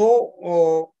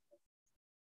 So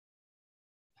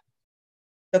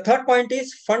the third point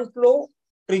is fund flow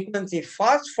frequency.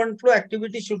 Fast fund flow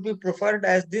activity should be preferred,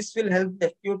 as this will help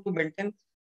the FPO to maintain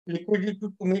liquidity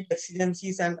to meet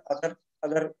exigencies and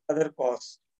other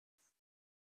costs.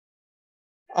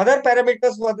 Other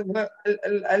parameters,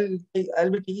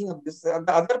 I'll be taking up this. The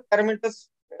other parameters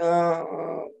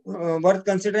worth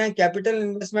considering: capital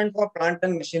investment for plant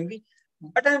and machinery.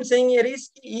 What I'm saying here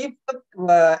is, if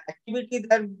the activity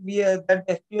that that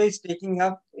FPO is taking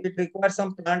up, it requires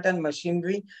some plant and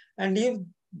machinery, and if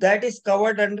that is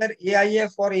covered under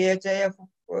AIF or AHIF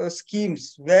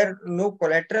schemes where no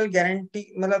collateral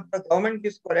guarantee, the government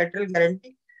gives collateral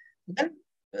guarantee, then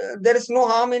there is no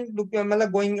harm in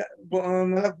going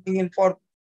in for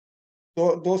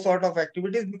those sort of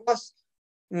activities, because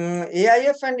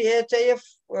AIF and AHIF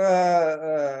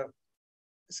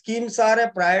schemes are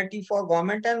a priority for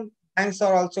government, and banks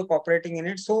are also cooperating in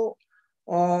it. So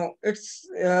it's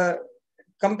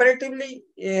comparatively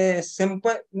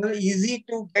simple, easy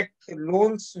to get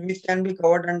loans which can be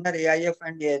covered under AIF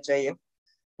and AHIF.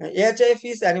 AHIF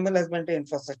is Animal Husbandry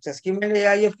Infrastructure Scheme, and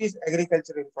AIF is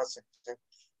Agricultural Infrastructure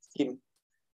Scheme.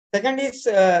 Second is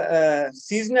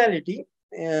seasonality.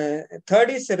 third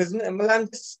is third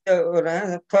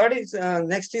is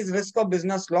next is risk of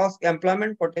business loss,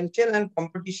 employment potential, and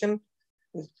competition.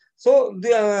 So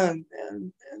these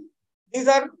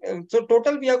are so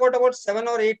total we have got about 7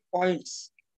 or 8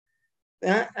 points,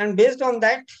 and based on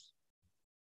that,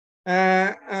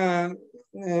 I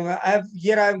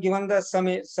have given the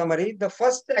summary. The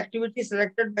first activity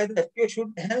selected by the FPO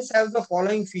should hence have the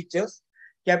following features: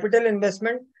 capital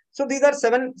investment. So these are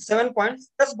seven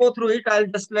points. Just go through it. I'll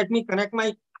just let me connect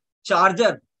my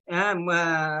charger,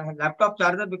 laptop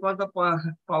charger, because the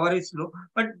power is low.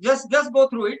 But just go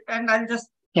through it, and I'll be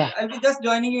just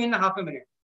joining you in half a minute.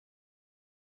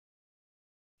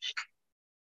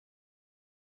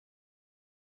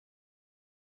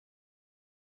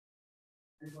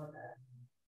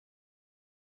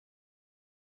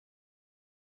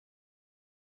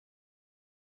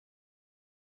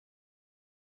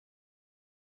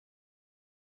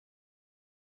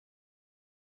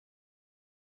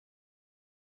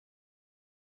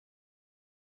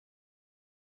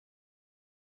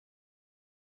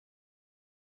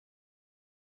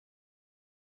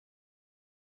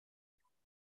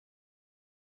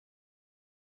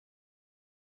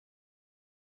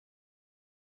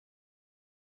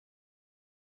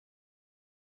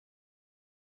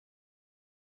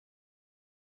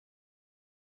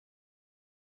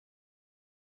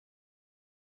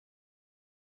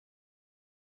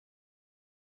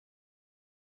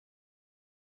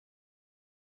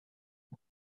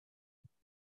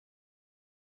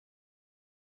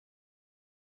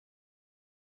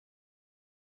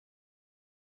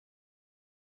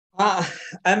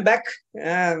 I'm back.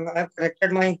 I've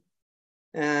connected my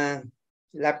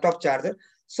laptop charger.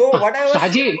 So what I was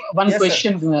Rajiv, one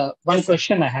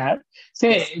question I have.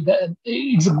 Say,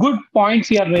 it's good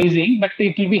points you are raising, but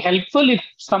it will be helpful if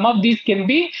some of these can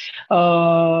be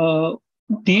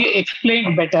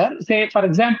explained better. Say, for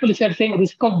example, if you are saying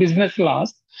risk of business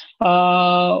loss,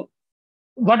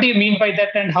 what do you mean by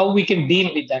that, and how we can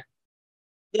deal with that?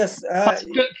 Yes.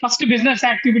 First business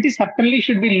activity certainly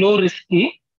should be low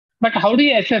risky. But how do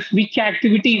you assess which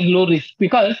activity is low risk?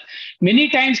 Because many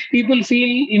times people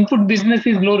feel input business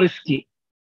is low risky.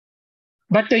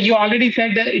 But you already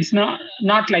said that it's not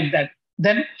like that.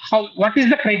 Then what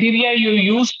is the criteria you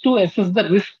use to assess the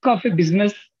risk of a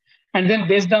business? And then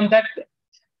based on that,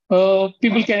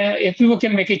 people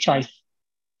can make a choice.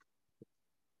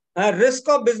 Risk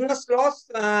of business loss.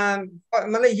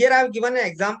 Here I have given an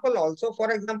example also.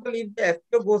 For example, if the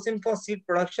FPO goes in for seed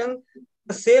production,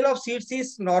 the sale of seeds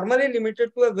is normally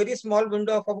limited to a very small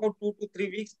window of about 2 to 3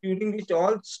 weeks, during which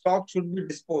all stock should be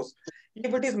disposed.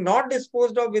 If it is not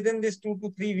disposed of within this 2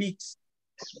 to 3 weeks,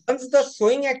 once the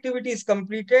sowing activity is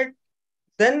completed,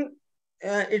 then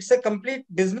it's a complete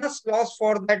business loss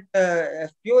for that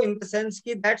FPO, in the sense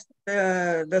that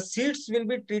the seeds will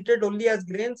be treated only as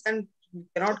grains and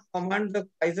cannot command the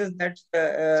prices that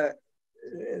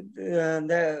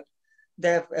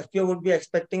the FPO would be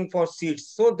expecting for seeds.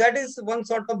 So that is one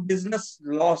sort of business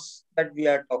loss that we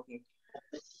are talking.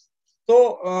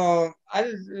 So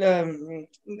these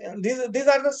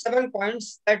are the 7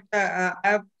 points that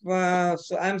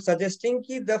so I am suggesting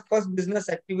that the first business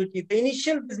activity, the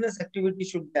initial business activity,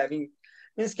 should be having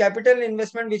means capital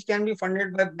investment which can be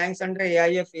funded by banks under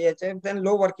AIF, AHF, then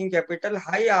low working capital,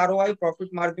 high ROI,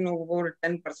 profit margin of over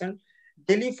 10%,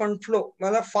 daily fund flow,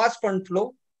 fast fund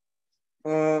flow,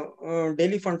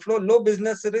 daily fund flow, low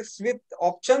business risks with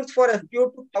options for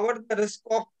FPO to cover the risk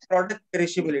of product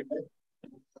perishability.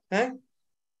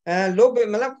 Low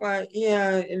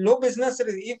business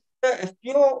risk. If the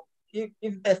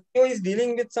FPO is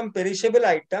dealing with some perishable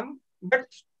item, but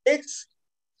takes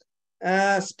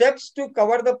steps to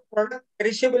cover the product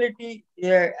perishability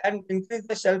and increase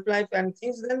the shelf life and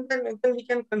things, then we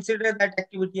can consider that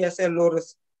activity as a low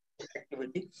risk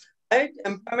activity. Right?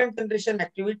 Employment generation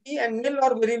activity and nil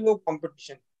or very low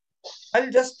competition. I'll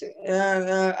just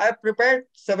I prepared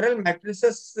several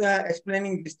matrices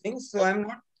explaining these things, so I'm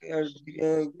not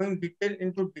going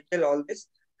into detail all this.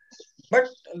 But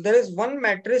there is one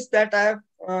matrix that I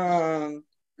have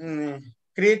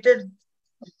created.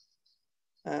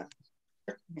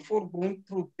 Before going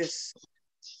through this,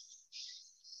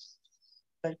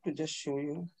 I'd like to just show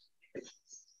you.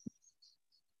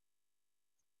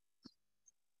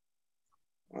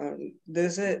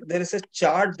 There is a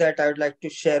chart that I would like to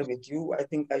share with you. I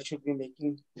think I should be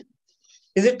making.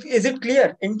 Is it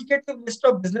clear? Indicative list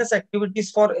of business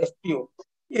activities for FPO.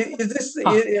 Is this?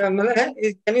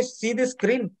 Can you see the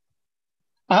screen?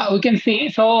 We can see.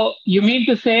 So you mean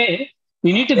to say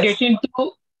we need to get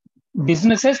into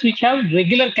businesses which have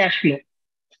regular cash flow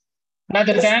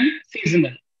rather than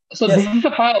seasonal. So this Yes, is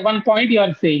the one point you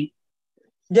are saying.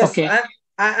 yes. Okay.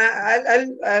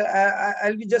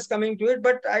 I'll be just coming to it,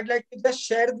 but I'd like to just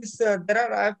share this.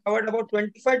 I've covered about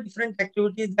 25 different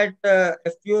activities that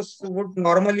FPOs would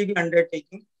normally be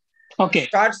undertaking. Okay.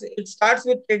 It starts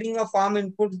with trading of farm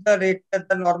inputs,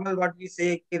 the normal what we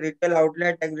say retail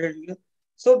outlet aggregate.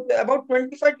 So about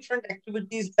 25 different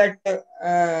activities that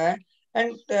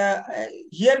and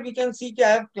here we can see I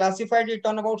have classified it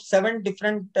on about 7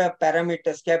 different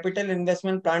parameters: capital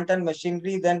investment, plant and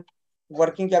machinery, then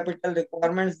working capital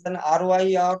requirements, then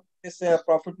ROI or this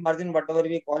profit margin, whatever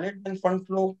we call it, then fund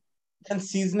flow, then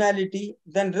seasonality,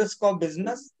 then risk of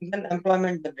business, then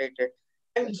employment generated.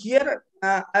 And here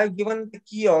I've given the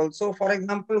key also. For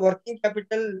example, working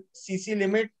capital CC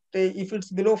limit, if it's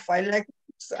below 5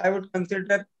 lakhs, I would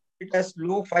consider it as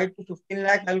low. 5 to 15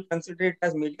 lakh, I will consider it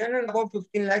as medium, and above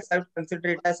 15 lakhs, I would consider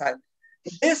it as high.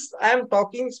 This I am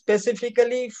talking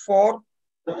specifically for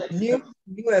new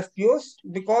FPOs,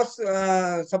 because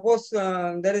suppose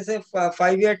there is a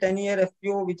 5-year, 10-year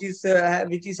FPO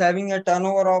which is having a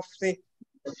turnover of say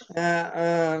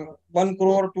 1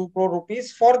 crore, 2 crore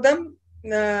rupees. For them,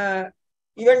 uh,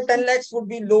 even 10 lakhs would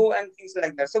be low and things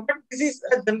like that. So, but this is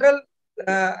a general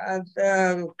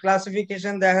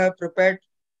classification that I have prepared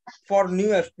for new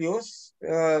FPOs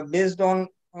based on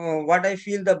what I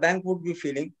feel the bank would be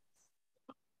feeling.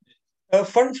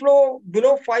 Fund flow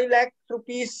below 5 lakh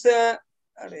rupees.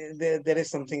 There is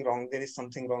something wrong. There is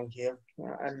something wrong here.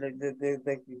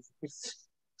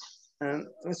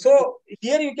 So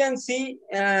here you can see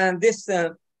this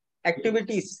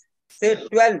activities, say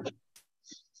 12.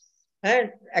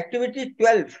 And activity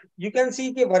 12, you can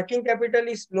see the working capital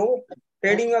is low.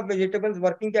 Trading of vegetables,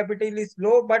 working capital is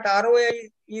low, but ROI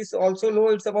is also low.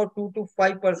 It's about 2 to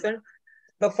 5%.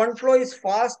 The fund flow is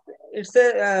fast. It's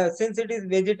a since it is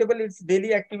vegetable, it's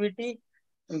daily activity.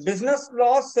 Business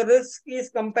loss risk is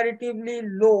comparatively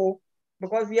low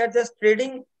because we are just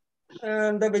trading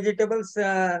the vegetables.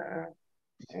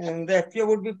 And the FPO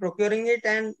would be procuring it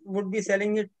and would be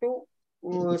selling it to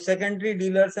secondary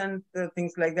dealers and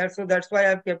things like that. So that's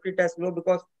why I've kept it as low,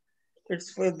 because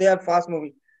they are fast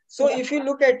moving. So if you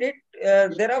look at it,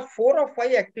 there are 4 or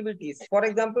 5 activities. For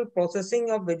example,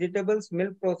 processing of vegetables,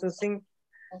 milk processing.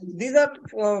 These are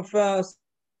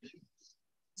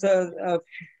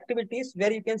activities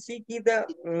where you can see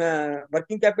the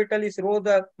working capital is low,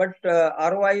 but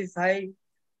ROI is high,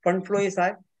 fund flow is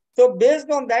high. So based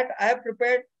on that, I have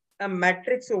prepared a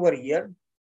matrix over here,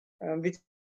 which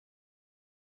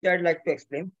I'd like to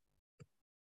explain.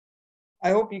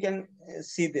 I hope you can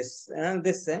see this. Yeah,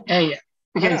 yeah.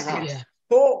 We can Uh-huh. see. Yeah.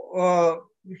 So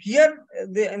here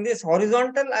in this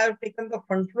horizontal, I have taken the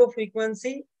fund flow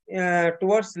frequency.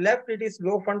 Towards left, it is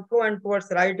low fund flow, and towards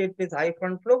right, it is high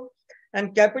fund flow.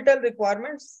 And capital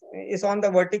requirements is on the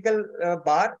vertical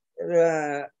bar.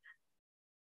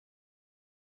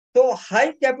 So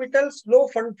high capital, slow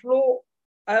fund flow.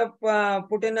 I have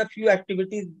put in a few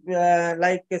activities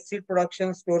like seed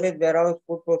production, storage, warehouse,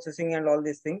 food processing, and all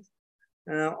these things.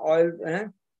 Oil.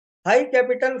 High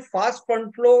capital, fast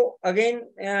fund flow. Again,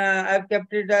 I've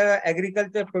kept it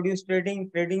agriculture, produce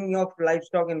trading, trading of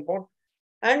livestock import.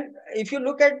 And if you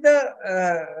look at the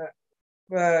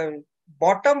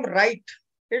bottom right,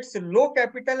 it's low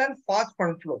capital and fast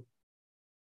fund flow.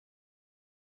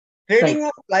 Right. Trading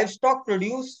of livestock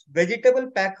produce,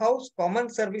 vegetable pack house, common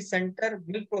service center,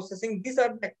 milk processing. These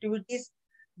are the activities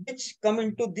which come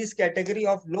into this category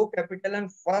of low capital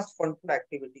and fast fund flow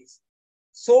activities.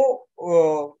 So,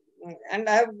 and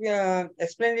I have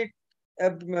explained it a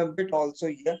bit also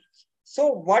here. So,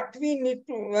 what we need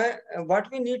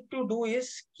to do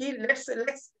is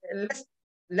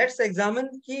let's examine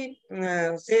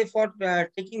say for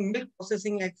taking milk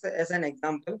processing as an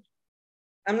example.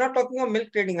 I'm not talking of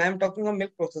milk trading. I'm talking of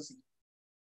milk processing.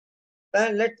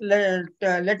 Let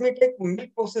me take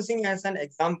milk processing as an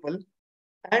example,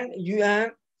 and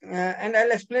and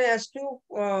I'll explain as to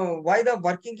why the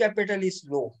working capital is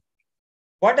low.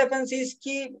 What happens is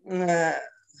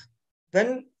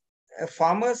when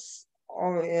farmers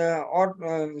or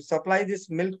supply this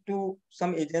milk to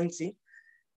some agency,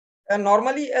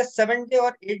 normally a 7-day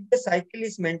or 8-day cycle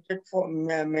is maintained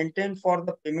for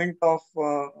the payment of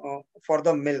for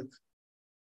the milk.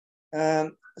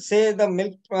 Say the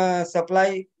milk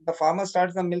supply, the farmer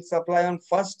starts the milk supply on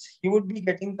 1st, he would be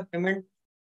getting the payment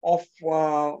of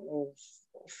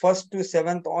 1st to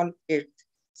 7th on 8th.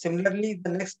 Similarly, the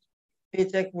next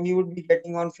paycheck we would be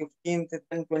getting on 15th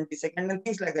and 22nd and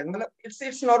things like that.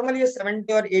 It's normally a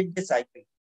 7-day or 8-day cycle.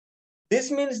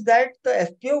 This means that the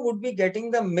FPO would be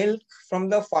getting the milk from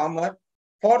the farmer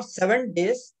for 7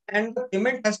 days, and the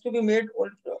payment has to be made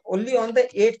only on the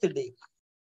 8th day.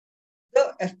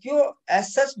 The FPO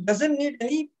as such doesn't need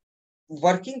any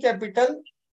working capital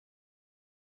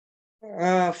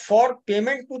for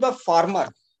payment to the farmer.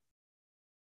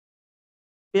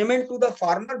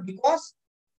 Because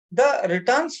the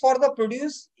returns for the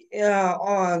produce,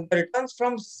 the returns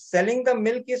from selling the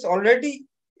milk is already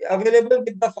available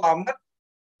with the farmer.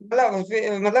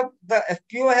 The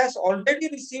FPO has already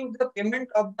received the payment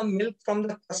of the milk from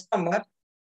the customer,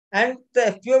 and the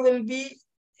FPO will be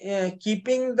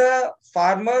keeping the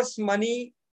farmer's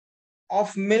money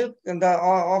of milk,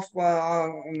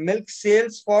 milk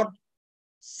sales for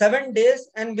 7 days,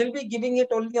 and will be giving it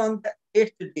only on the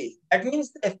 8th day. That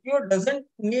means the FPO doesn't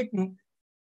need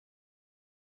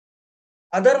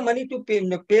other money to pay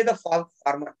the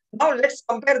farmer. Now let's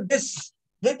compare this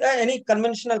with any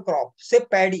conventional crop, say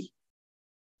paddy.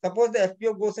 Suppose the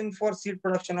FPO goes in for seed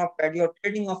production of paddy or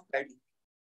trading of paddy.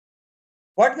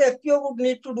 What the FPO would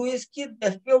need to do is the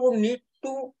FPO would need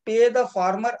to pay the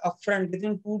farmer upfront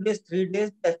within 2 days, 3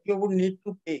 days. The FPO would need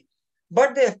to pay,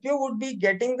 but the FPO would be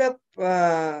getting the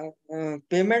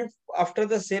payment after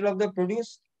the sale of the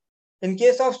produce. In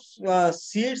case of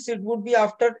seeds, it would be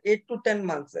after 8 to 10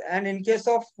 months, and in case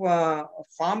of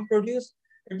farm produce,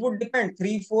 it would depend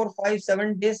 3, 4, 5,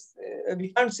 7 days.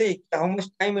 We can't say how much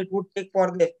time it would take for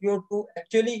the FPO to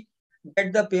actually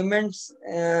get the payments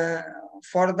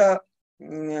for the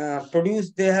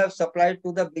produce they have supplied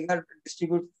to the bigger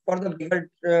distribute for the bigger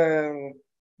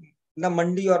the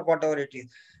mandi or whatever it is.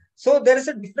 So there is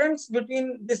a difference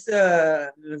between this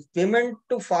payment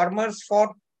to farmers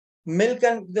for milk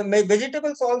and the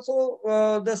vegetables also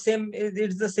the same.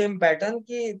 It's the same pattern.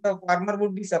 The farmer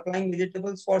would be supplying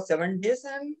vegetables for 7 days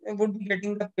and would be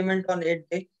getting the payment on 8th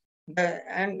day.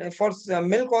 And for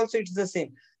milk also it's the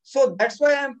same. So that's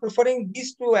why I'm preferring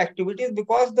these two activities,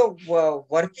 because the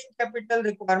working capital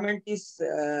requirement is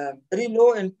very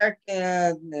low. In fact,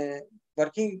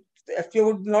 working FPO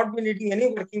would not be needing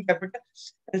any working capital.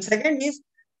 And second is,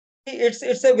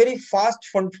 it's a very fast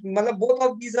fund. Both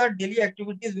of these are daily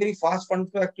activities, very fast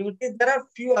fund flow activities. There are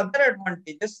few other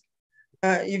advantages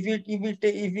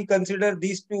if we consider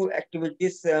these two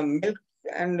activities, milk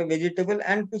and vegetable,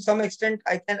 and to some extent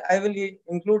I will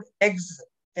include egg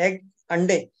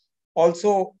ande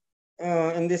also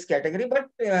in this category, but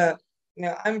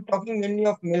I'm talking mainly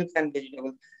of milk and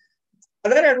vegetable.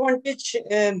 Other advantage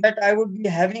that I would be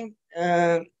having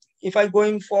if I go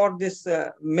in for this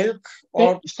milk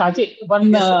or Saji,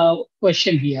 one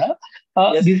question here.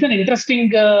 Yes. This is an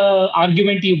interesting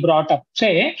argument you brought up.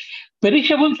 Say,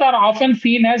 perishables are often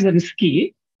seen as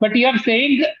risky, but you are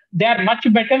saying they are much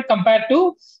better compared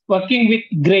to working with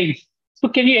grains. So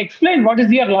can you explain what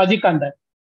is your logic on that?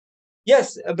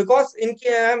 Yes, because in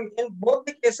both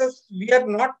the cases we are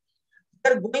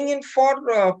going in for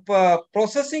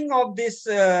processing of this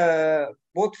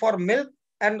both for milk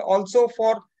and also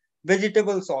for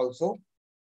vegetables also.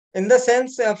 In the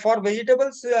sense for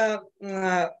vegetables,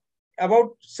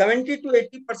 about 70 to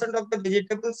 80% of the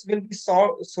vegetables will be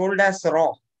sold as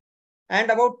raw, and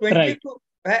about 20 to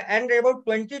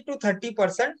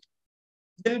 30%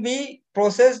 will be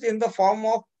processed in the form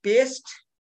of paste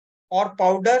or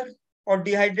powder or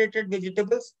dehydrated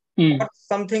vegetables or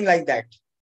something like that.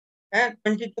 And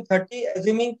 20 to 30,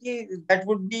 assuming that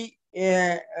would be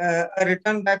a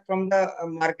return back from the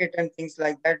market and things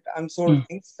like that, unsold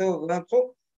things. So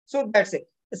that's it.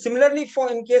 Similarly,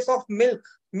 in case of milk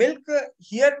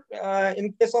here,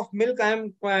 in case of milk, I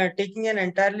am taking an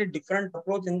entirely different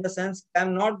approach, in the sense I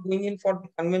am not going in for the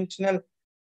conventional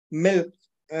milk,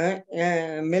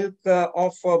 milk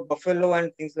of buffalo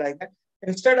and things like that.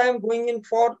 Instead, I am going in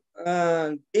for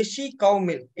deshi cow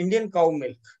milk, Indian cow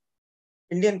milk,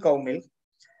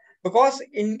 because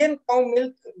Indian cow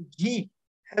milk ghee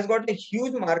has got a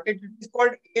huge market. It is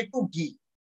called A2 ghee.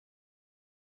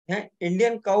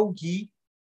 Indian cow ghee,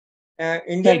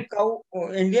 Indian cow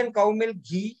milk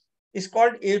ghee is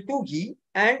called A2 ghee,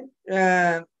 and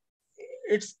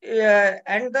it's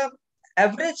and the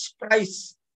average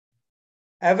price.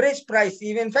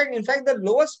 In fact, the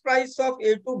lowest price of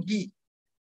A2 ghee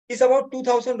is about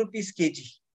 2,000 rupees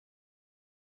kg.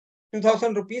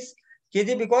 2,000 rupees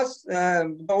kg, because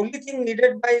the only thing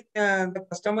needed by the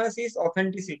customers is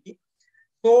authenticity.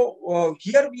 So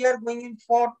here we are going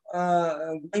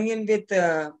in with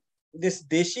this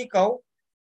deshi cow.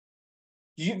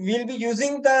 We'll be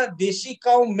using the deshi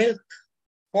cow milk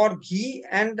for ghee,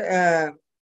 and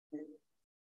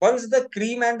once the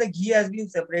cream and the ghee has been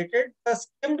separated, the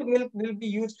skimmed milk will be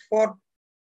used for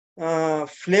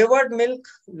flavored milk,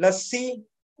 lassi,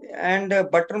 and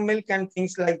buttermilk and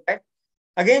things like that.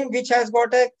 Again, which has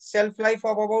got a shelf life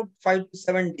of about 5 to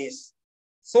 7 days.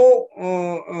 So,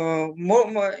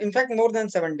 in fact, more than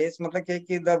 7 days, matlab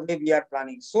the way we are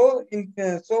planning. So,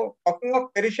 so talking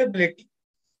of perishability,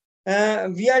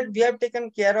 we have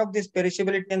taken care of this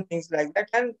perishability and things like that.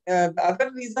 And the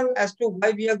other reason as to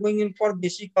why we are going in for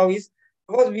deshi cow is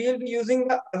because we will be using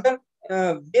the other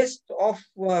waste of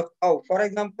cow. For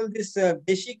example, this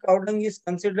deshi cow dung is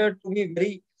considered to be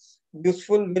very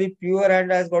useful, very pure,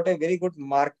 and has got a very good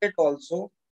market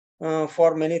also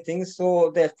for many things.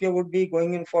 So the FPO would be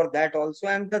going in for that also.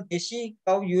 And the deshi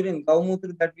cow urine,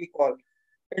 gaumutra that we call,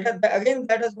 again,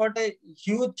 that has got a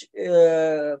huge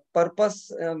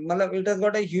purpose. It has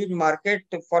got a huge market.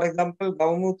 For example,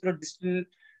 Gaumutra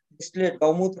distillate,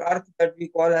 Gaumutra earth that we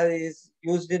call is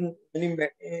used in in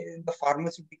the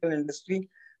pharmaceutical industry.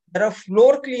 There are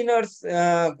floor cleaners,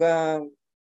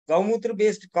 Gaumutra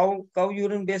based, cow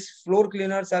urine based floor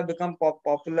cleaners have become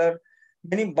popular.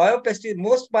 Many biopesticides,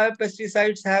 most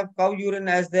biopesticides have cow urine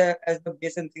as the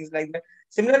base and things like that.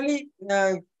 Similarly,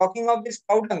 talking of this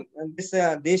cow dung, this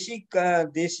deshi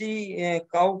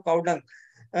cow dung,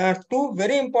 two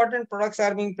very important products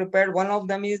are being prepared. One of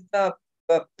them is the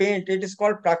paint. It is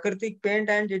called Prakritik paint,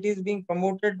 and it is being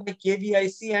promoted by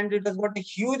KVIC, and it has got a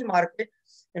huge market.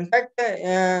 In fact,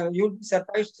 you'll be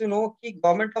surprised to know that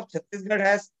government of Chhattisgarh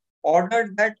has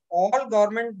ordered that all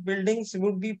government buildings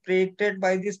would be painted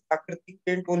by this Prakritik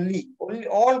paint only. Only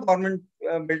all government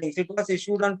buildings. It was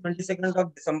issued on 22nd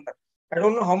of December. I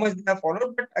don't know how much they have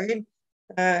followed, but again,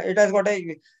 it has got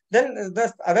a. Then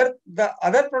the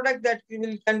other product that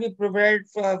can be prepared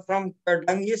from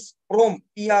dung is chrome,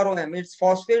 PROM. It's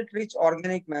phosphate-rich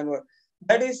organic manure.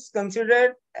 That is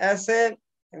considered as a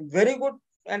very good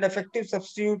and effective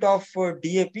substitute of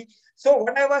DAP. So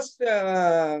what I was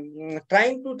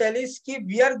trying to tell is that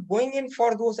we are going in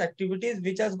for those activities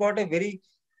which has got a very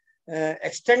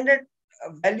extended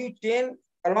value chain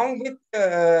along with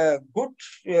good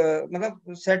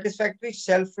satisfactory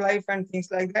shelf life and things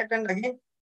like that. And again,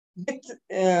 with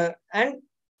uh,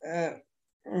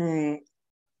 mm,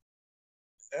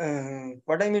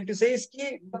 what I mean to say is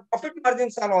that the profit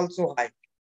margins are also high.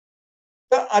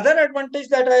 The other advantage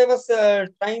that I was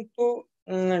trying to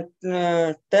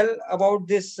tell about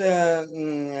this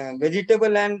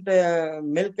vegetable and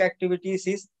milk activities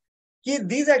is that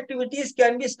these activities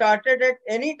can be started at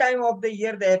any time of the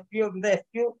year. The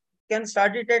FPO can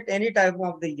start it at any time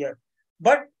of the year.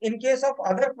 But in case of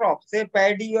other crops, say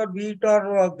paddy or wheat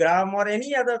or gram or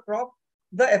any other crop,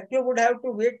 the FPO would have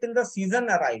to wait till the season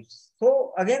arrives.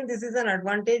 So again, this is an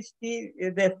advantage. The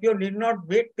FPO need not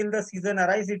wait till the season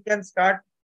arrives. It can start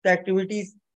the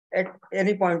activities at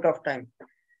any point of time.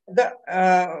 The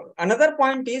another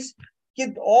point is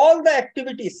that all the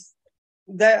activities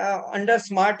under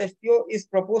SMART FPO is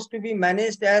proposed to be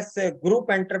managed as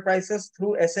group enterprises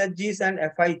through SHGs and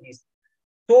FIGs.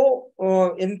 So,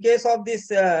 in case of this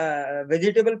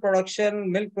vegetable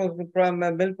production, milk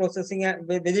processing,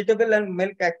 vegetable and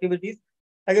milk activities,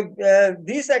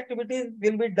 these activities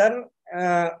will be done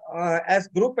as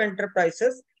group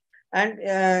enterprises. And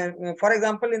for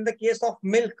example, in the case of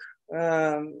milk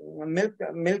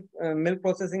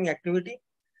processing activity,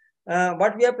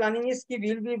 what we are planning is that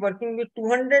we will be working with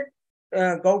 200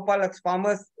 Gaupalaks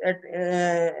farmers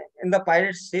in the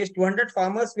pilot stage. 200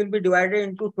 farmers will be divided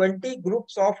into 20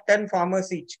 groups of 10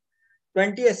 farmers each.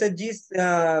 20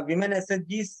 SHGs, women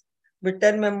SHGs with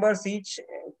 10 members each,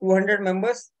 200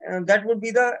 members. That would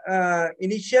be the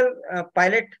initial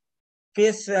pilot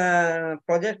phase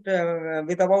project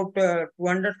with about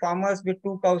 200 farmers with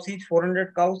 2 cows each,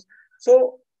 400 cows.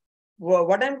 So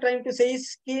what I'm trying to say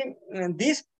is that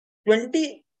these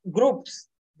 20 groups,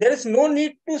 there is no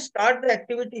need to start the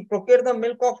activity, procure the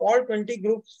milk of all 20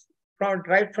 groups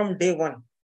right from day one.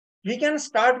 We can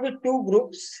start with 2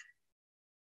 groups.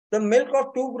 The milk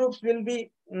of 2 groups will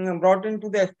be brought into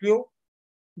the FPO.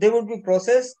 They would be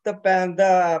processed, the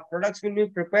products will be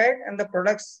prepared, and the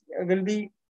products will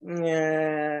be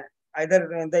either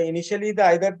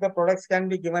the products can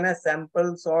be given as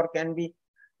samples or can be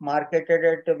marketed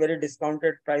at very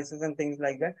discounted prices and things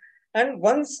like that. And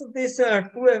once these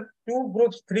two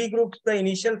groups, 3 groups, the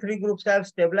initial 3 groups have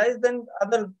stabilized, then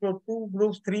other 2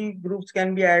 groups, 3 groups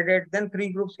can be added, then 3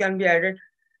 groups can be added.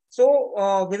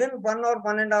 So within 1 or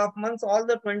 1.5 months, all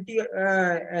the 20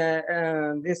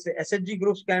 this SHG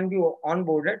groups can be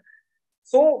onboarded.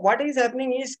 So what is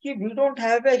happening is that we don't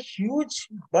have a huge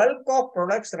bulk of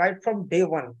products right from day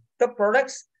one.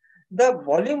 The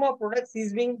volume of products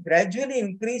is being gradually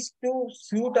increased to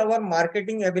suit our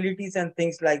marketing abilities and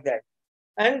things like that.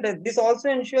 And this also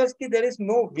ensures that there is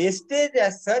no wastage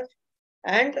as such,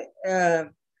 and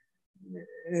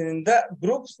the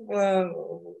groups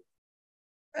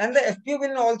And the FPO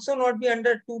will also not be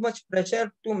under too much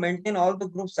pressure to maintain all the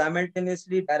groups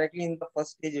simultaneously directly in the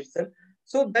first stage itself.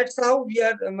 So that's how we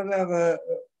are,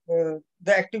 the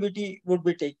activity would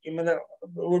be taken,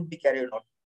 would be carried out.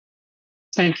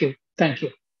 Thank you. Thank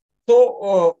you.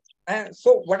 So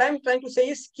what I'm trying to say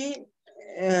is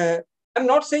I'm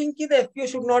not saying the FPO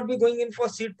should not be going in for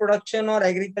seed production or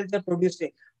agriculture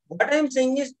producing. What I'm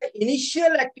saying is the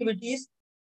initial activities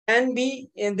can be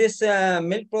in this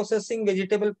milk processing,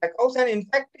 vegetable pack house, and in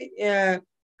fact, I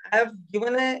have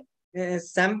given a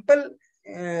sample.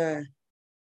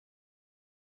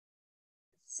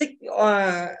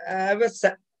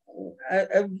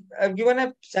 I've given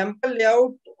a sample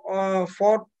layout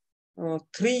for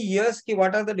 3 years.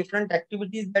 What are the different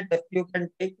activities that FPO can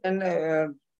take, and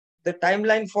the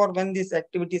timeline for when these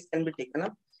activities can be taken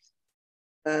up.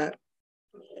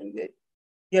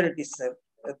 Here it is, sir.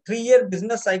 A 3-year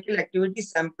business cycle activity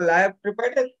sample. I have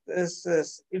prepared it's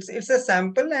a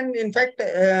sample, and in fact,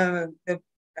 the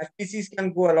FPCs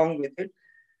can go along with it.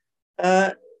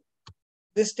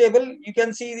 This table, you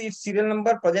can see its serial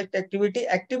number, project activity,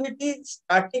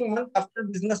 starting month after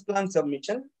business plan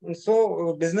submission.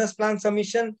 So, business plan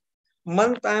submission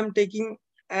month I am taking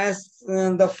as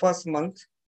the first month.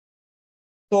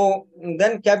 So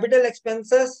then capital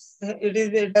expenses,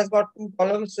 it has got 2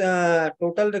 columns,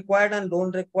 total required and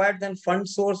loan required, then fund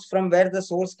source, from where the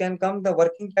source can come, the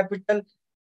working capital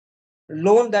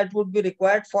loan that would be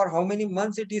required, for how many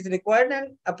months it is required,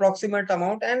 and approximate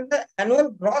amount, and the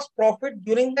annual gross profit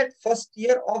during that first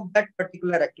year of that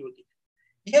particular activity.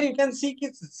 Here you can see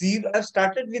it's zero. I've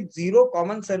started with 0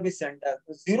 common service center.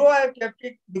 0 I have kept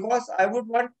it because I would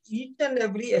want each and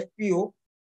every FPO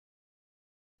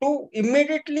to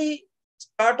immediately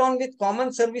start on with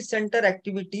common service center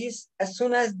activities as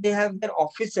soon as they have their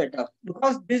office set up,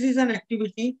 because this is an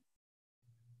activity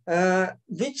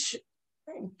which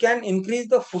can increase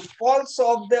the footfalls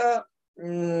of the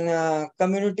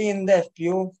community in the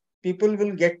FPO. People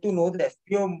will get to know the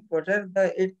FPO better.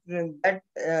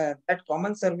 That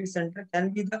common service center can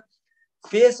be the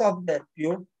face of the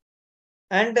FPO.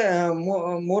 And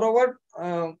moreover,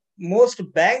 most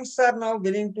banks are now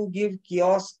willing to give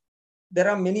kiosks. There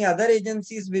are many other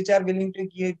agencies which are willing to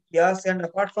give kiosks, and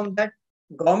apart from that,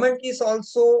 government is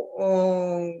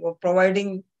also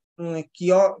providing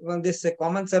this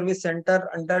common service center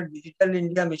under Digital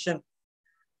India Mission.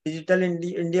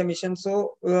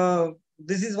 So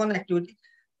this is one activity.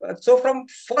 So from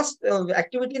first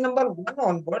activity number 1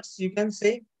 onwards, you can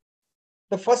say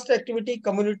the first activity,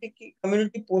 community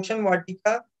Poshan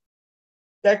Vatika,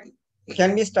 that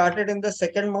can be started in the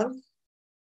second month.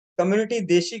 Community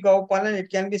Deshi Gaupalan,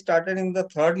 it can be started in the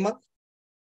third month.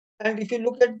 And if you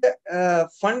look at the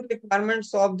fund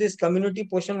requirements of this community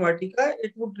Poshan Vatika,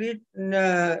 it would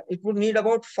need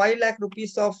about 5 lakh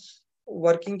rupees of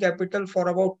working capital for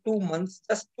about 2 months,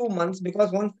 just 2 months,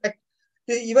 because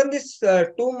even this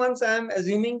 2 months, I am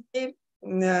assuming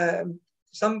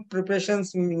some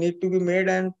preparations need to be made,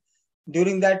 and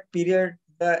during that period,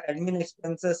 the admin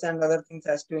expenses and other things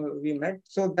has to be met.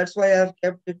 So that's why I have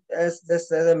kept it as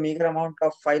a meager amount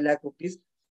of 5 lakh rupees.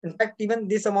 In fact, even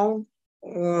this amount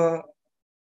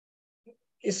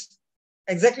is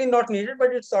exactly not needed,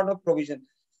 but it's sort of provision.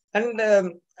 And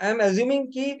I'm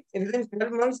assuming that within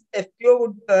 12 months, FPO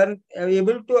would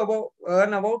able to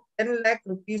earn about 10 lakh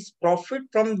rupees profit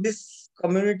from this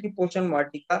community Poshan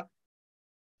Vatika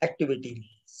activity.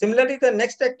 Similarly, the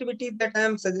next activity that I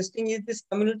am suggesting is this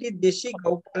community Deshi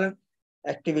Gaupalan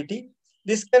activity.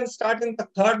 This can start in the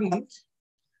third month,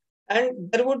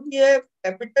 and there would be a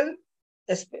capital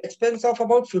expense of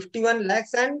about 51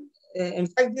 lakhs. And in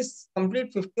fact, this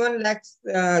complete 51 lakhs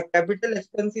capital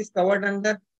expense is covered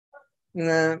under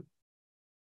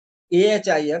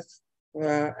AHIF,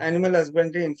 Animal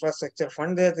Husbandry Infrastructure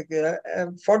Fund.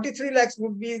 43 lakhs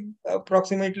would be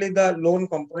approximately the loan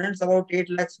components. About 8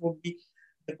 lakhs would be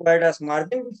required as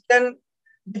margin,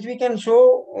 which we can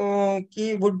show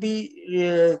would be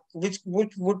which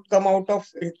would come out of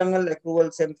internal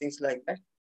accruals and things like that.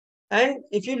 And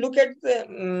if you look at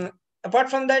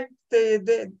apart from that,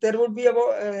 there would be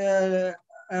about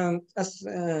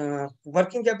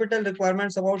working capital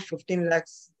requirements about 15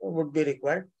 lakhs would be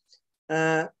required.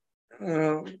 But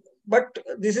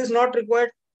this is not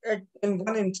required in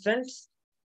one instance.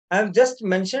 I have just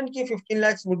mentioned that 15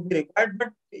 lakhs would be required,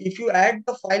 but if you add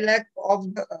the 5 lakh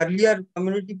of the earlier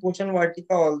community Poshan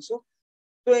Vatika also,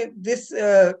 so this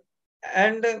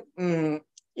and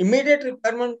immediate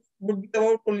requirement would be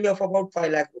about only of about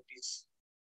 5 lakh rupees.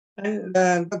 And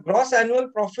the gross annual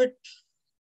profit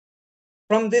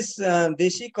from this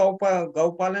Deshi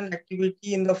Gaupalan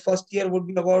activity in the first year would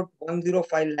be about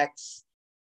 105 lakhs.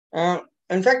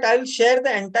 In fact, I'll share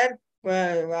the entire.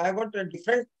 I got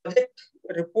different project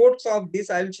reports of this.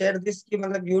 I'll share this.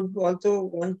 You also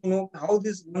want to know how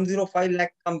this 105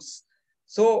 lakh comes.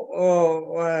 So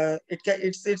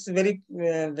it's very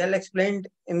well explained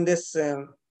in this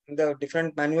the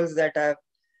different manuals that I have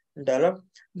developed.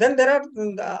 Then there are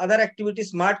the other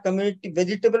activities: smart community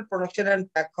vegetable production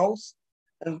and pack house,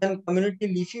 and then community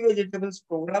leafy vegetables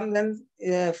program. Then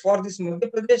for this Madhya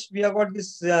Pradesh, we have got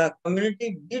this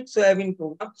community beet soybean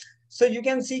program. So you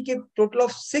can see a total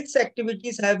of 6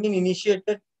 activities have been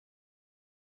initiated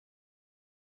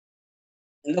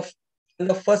in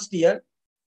the first year,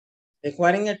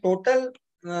 requiring a total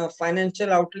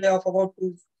financial outlay of about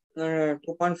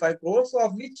 2.5 crores,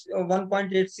 of which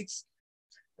 1.86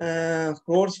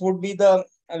 crores would be the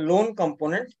loan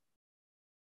component.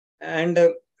 And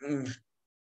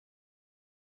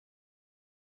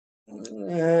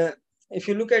if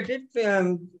you look at it,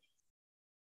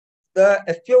 the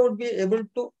FPO would be able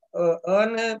to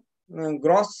earn a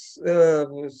gross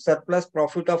surplus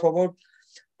profit of about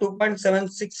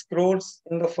 2.76 crores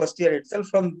in the first year itself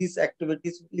from these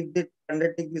activities. If they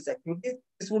undertake these activities,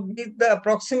 this would be the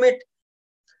approximate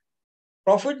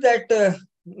profit that the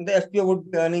FPO would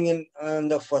be earning in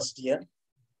the first year.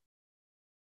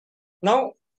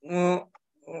 Now, I'm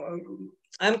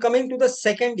coming to the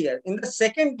second year. In the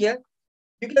second year,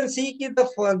 you can see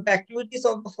the activities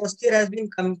of the first year has been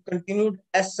continued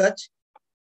as such.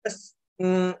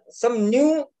 Some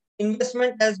new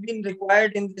investment has been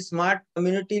required in the smart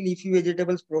community leafy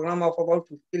vegetables program of about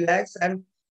 50 lakhs, and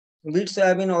which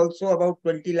have been also about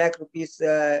 20 lakh rupees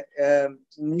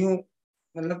new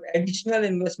additional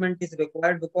investment is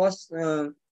required, because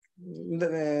the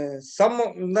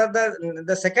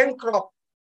second crop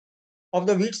of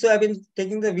the wheat soybean,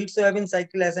 taking the wheat soybean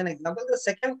cycle as an example, the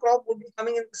second crop would be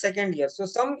coming in the second year. So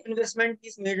some investment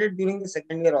is needed during the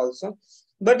second year also.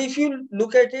 But if you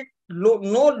look at it,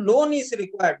 no loan is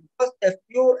required, because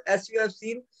FPO, as you have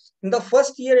seen, in the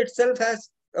first year itself has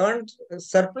earned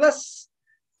surplus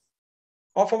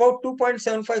of about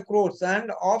 2.75 crores. And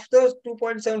of those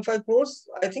 2.75 crores,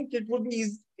 I think it would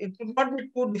not be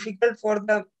too difficult for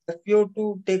the FPO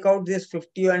to take out this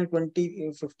 50 and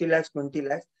 20, 50 lakhs, 20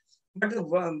 lakhs. But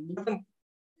the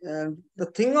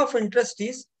thing of interest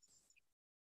is,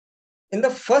 in the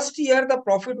first year, the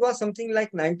profit was something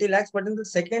like 90 lakhs. But in the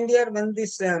second year, when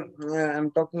this,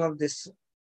 I'm talking of this,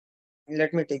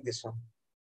 let me take this one,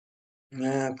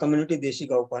 community Deshi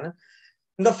Gaupana.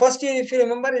 In the first year, if you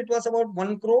remember, it was about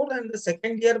 1 crore. And the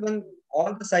second year, when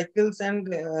all the cycles and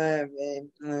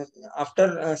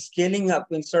after scaling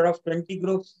up, instead of 20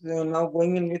 groups, now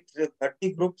going in with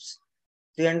 30 groups,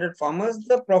 300 farmers,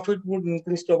 the profit would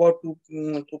increase to about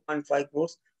 2.5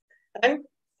 crores. And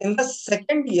in the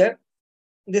second year,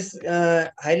 this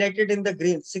highlighted in the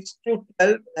green, 6 to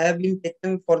 12 have been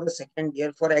taken for the second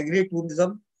year for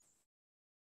agri-tourism,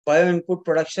 bio-input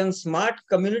production, smart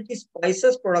community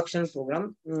spices production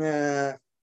program,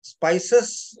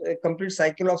 spices, complete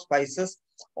cycle of spices,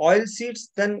 oil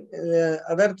seeds, then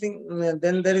other thing,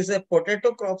 then there is a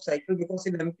potato crop cycle, because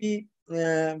in MP,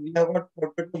 we have got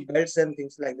potato belts and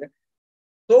things like that.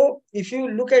 So if you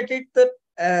look at it, the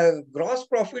gross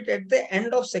profit at the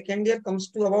end of second year comes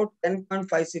to about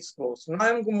 10.56 crores. Now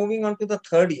I'm moving on to the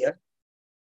third year.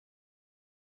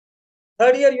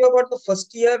 Third year, you have got the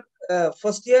first year.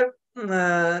 First year,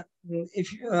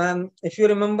 if you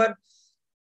remember,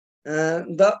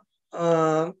 the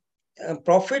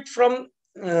profit from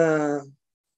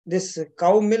this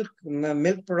cow milk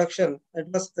production, it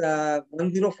was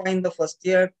 105 in the first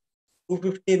year,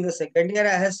 250 in the second year,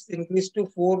 has increased to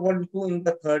 412 in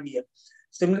the third year.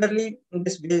 Similarly,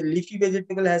 this leafy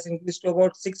vegetable has increased to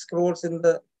about 6 crores in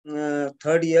the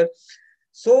third year.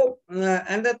 So,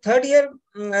 and the third year,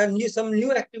 some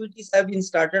new activities have been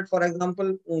started. For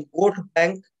example, goat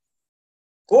bank.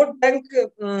 Goat bank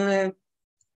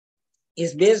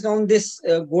is based on this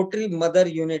goatry mother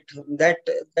unit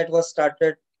that was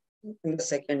started in the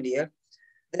second year.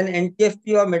 Then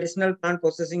NTFP, or medicinal plant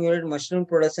processing unit, mushroom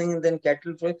production, and then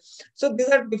cattle. So these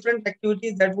are different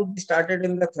activities that would be started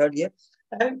in the third year.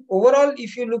 And overall,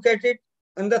 if you look at it,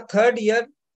 in the third year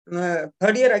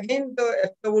again,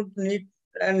 the FPO would need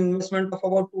an investment of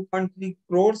about 2.3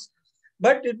 crores,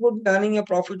 but it would be earning a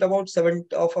profit about 17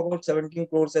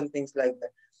 crores and things like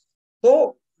that.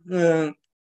 So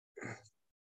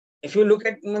if you look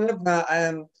at,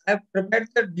 I've prepared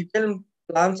the detailed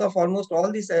plans of almost all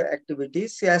these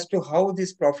activities as to how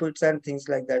these profits and things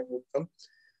like that would come.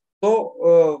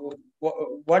 So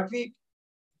what we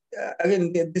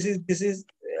again, this is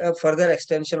a further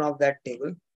extension of that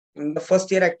table. In the first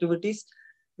year activities,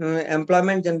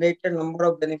 employment generated, number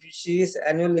of beneficiaries,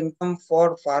 annual income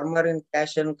for farmer in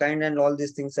cash and kind, and all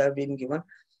these things have been given.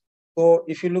 So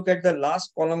if you look at the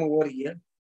last column over here,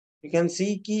 you can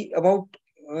see key about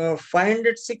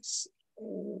 506.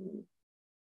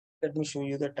 Let me show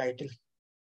you the title.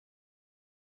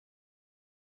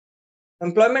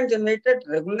 Employment generated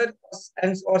regular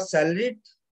and or salaried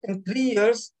in 3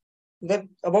 years. That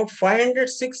about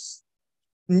 506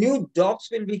 new jobs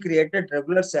will be created,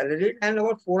 regular salaried, and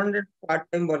about 400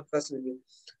 part-time workers will be.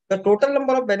 The total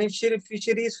number of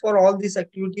beneficiaries for all these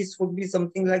activities would be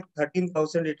something like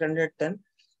 13,810,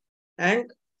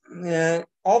 and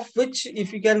of which,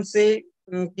 if you can say,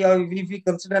 if we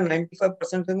consider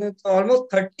 95%, it's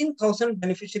almost 13,000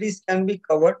 beneficiaries can be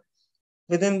covered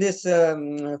within this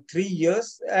 3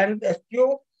 years, and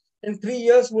FPO in 3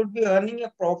 years would be earning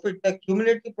a profit, a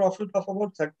cumulative profit of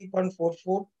about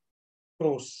 30.44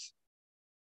 crores.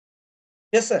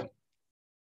 Yes, sir.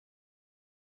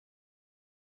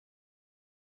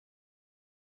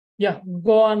 Yeah,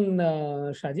 go on,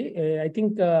 Shaji. I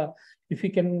think if we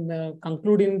can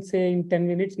conclude in, say, in 10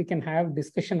 minutes, we can have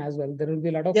discussion as well. There will be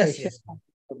a lot of questions.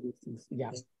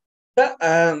 Yes. Yeah.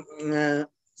 The,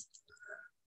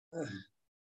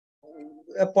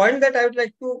 a point that I would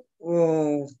like to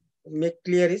make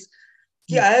clear is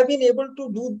I have been able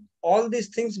to do all these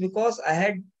things because I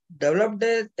had developed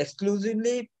a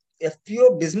exclusively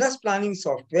FPO business planning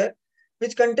software,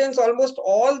 which contains almost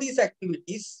all these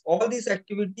activities.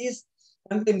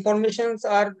 And the informations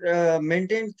are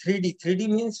maintained 3D. 3D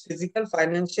means physical,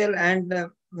 financial, and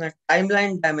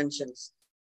timeline dimensions.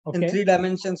 Okay. In 3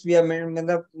 dimensions, we have made.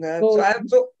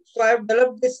 So I have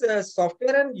developed this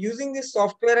software, and using this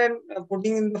software and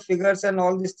putting in the figures and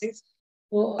all these things.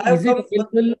 So is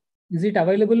it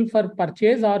available for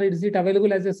purchase, or is it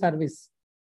available as a service?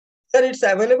 Sir, it's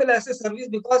available as a service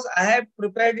because I have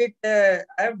prepared it. I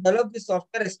have developed this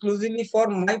software exclusively for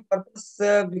my purpose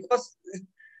because.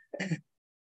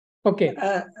 Okay.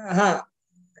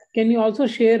 Can you also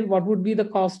share what would be the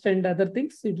cost and other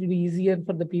things? It will be easier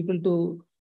for the people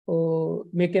to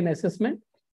make an assessment.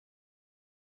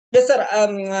 Yes, sir.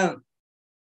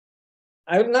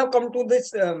 I will now come to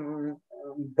this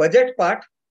budget part.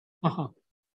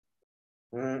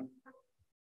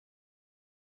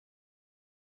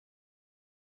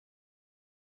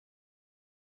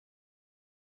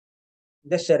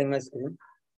 Just sharing my screen.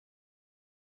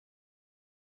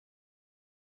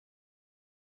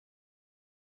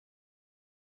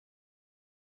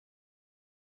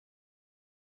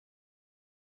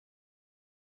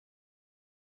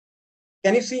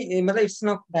 Can you see? It's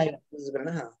not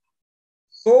visible.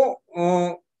 So,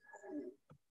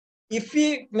 if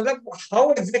we,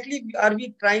 how exactly are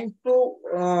we trying to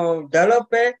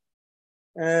develop a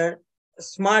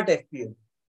smart FPO?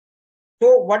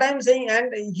 So, what I'm saying,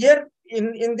 and here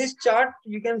in this chart,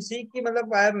 you can see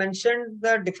I have mentioned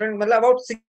the different, about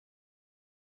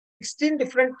 16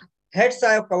 different heads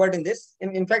I have covered in this.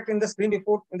 In fact, in the screen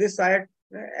before this, I had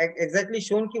exactly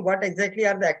shown what exactly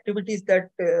are the activities that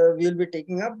we will be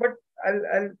taking up, but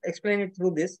I'll explain it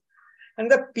through this. And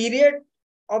the period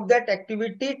of that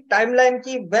activity, timeline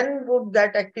key, when would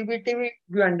that activity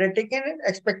be undertaken, and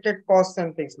expected costs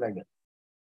and things like that.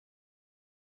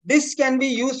 This can be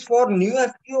used for new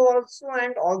FPO also,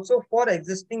 and also for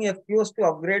existing FPOs to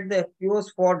upgrade the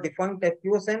FPOs for defunct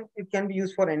FPOs, and it can be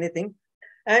used for anything.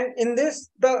 And in this,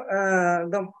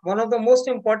 the one of the most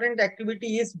important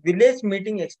activity is village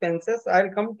meeting expenses.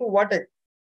 I'll come to what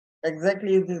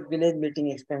exactly is this village meeting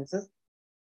expenses.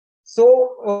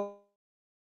 So,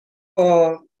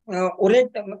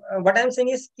 what I'm saying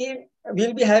is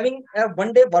we'll be having a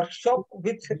one-day workshop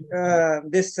with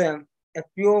this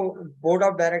FPO board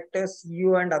of directors,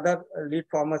 CEO, and other lead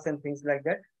farmers and things like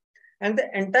that. And the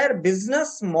entire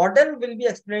business model will be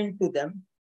explained to them.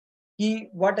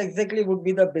 What exactly would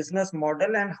be the business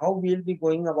model and how we'll be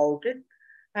going about it.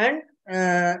 And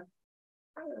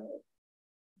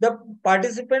the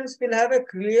participants will have a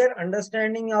clear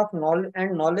understanding of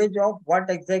knowledge of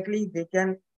what exactly they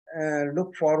can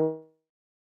look forward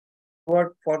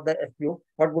for the FPO,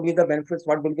 what would be the benefits,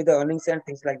 what will be the earnings and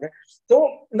things like that.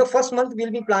 So in the first month, we'll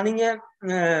be planning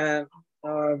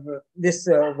this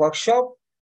workshop,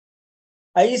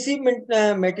 IEC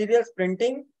materials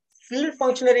printing, field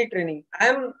functionary training.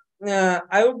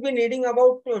 I would be needing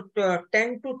about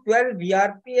 10 to 12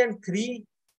 VRP and 3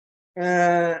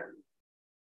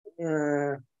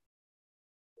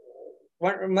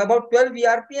 about 12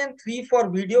 VRP and 3 for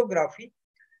videography.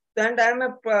 And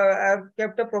I've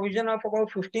kept a provision of about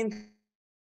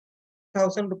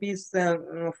 15,000 rupees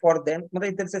for them.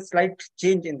 There's a slight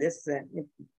change in this.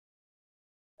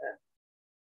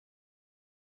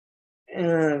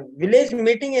 village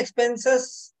meeting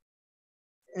expenses,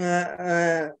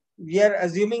 we are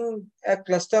assuming a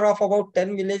cluster of about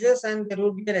 10 villages, and there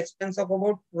will be an expense of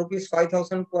about rupees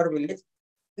 5,000 per village.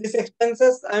 These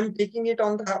expenses, I am taking it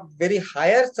on the very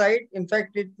higher side. In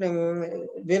fact, it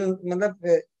will,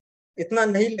 itna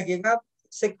nahi lagega,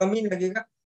 इससे कम ही लगेगा.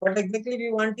 What exactly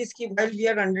we want is कि while we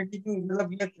are undertaking, we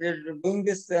are doing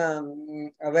this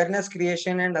awareness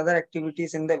creation and other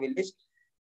activities in the village,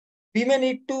 we may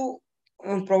need to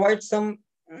provide some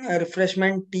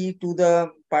refreshment tea to the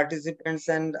participants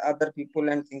and other people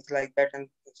and things like that. And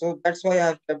so that's why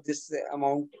I've kept this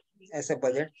amount as a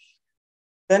budget.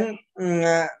 Then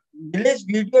village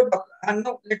video.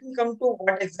 Now let me come to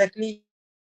what exactly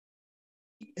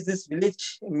is this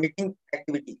village meeting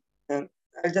activity.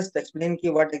 I'll just explain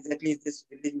what exactly is this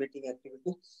village meeting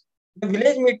activity. The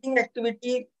village meeting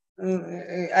activity,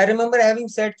 I remember having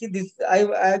said this.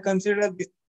 I consider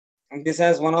this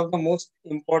as one of the most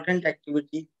important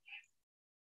activity.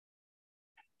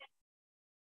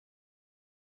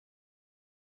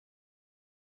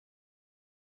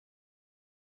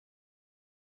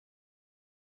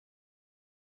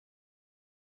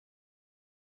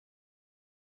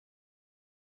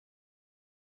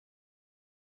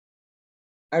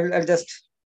 I'll just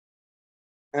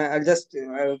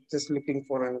looking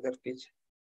for another page.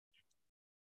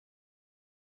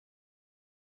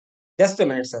 Just a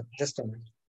minute, sir. Just a minute.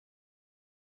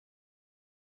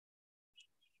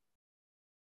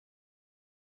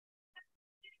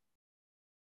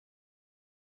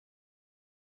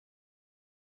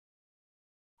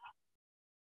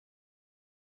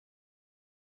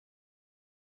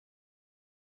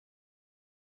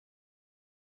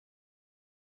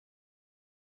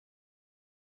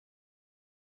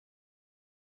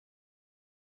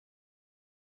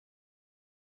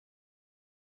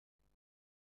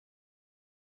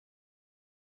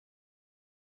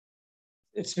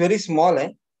 It's very small,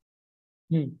 eh?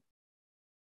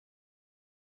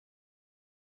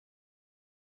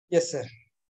 Yes, sir.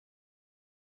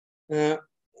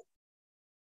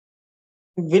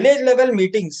 Village level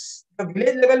meetings. The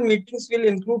village level meetings will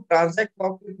include transact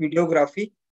talk with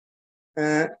videography,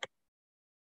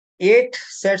 8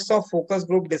 sets of focus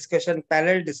group discussion,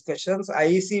 panel discussions,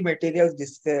 IEC materials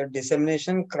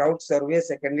dissemination, crowd survey,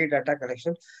 secondary data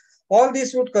collection. All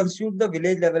this would constitute the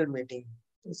village level meeting.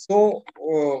 So,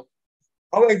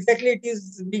 how exactly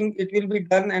it will be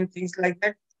done and things like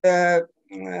that,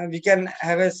 we can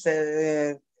have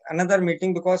another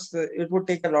meeting because it would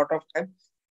take a lot of time.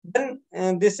 Then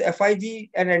this FIG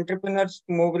and entrepreneurs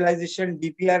mobilization,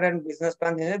 DPR and business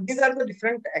plan, these are the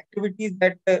different activities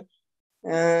that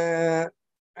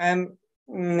I'm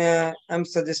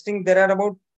suggesting. There are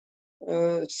about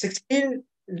 16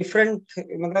 different,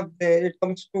 it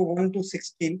comes to 1 to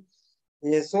 16.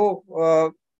 Yeah, so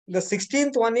the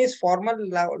 16th one is formal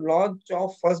launch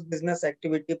of first business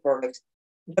activity products.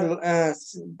 The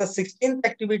 16th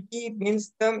activity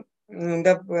means the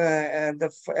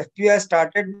FPO has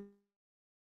started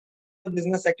the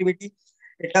business activity.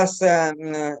 It has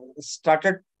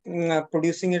started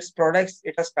producing its products.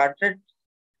 It has started.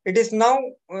 It is now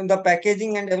the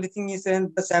packaging and everything is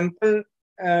in the sample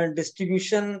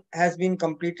distribution has been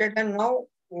completed, and now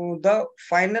the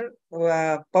final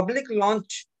public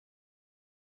launch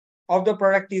of the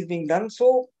product is being done.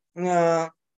 So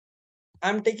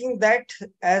I'm taking that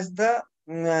as the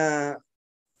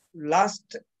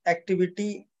last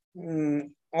activity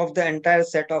of the entire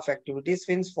set of activities,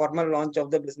 means formal launch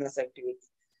of the business activity.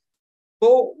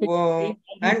 So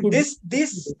and this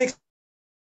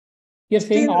you're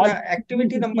saying all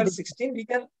activity number 16 we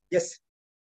can, yes,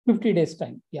 50 days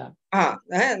time, yeah.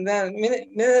 And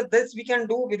this we can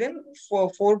do within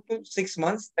 4 to 6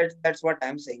 months. That's what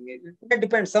I'm saying. It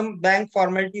depends. Some bank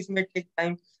formalities may take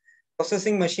time,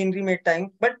 processing machinery may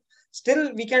time, but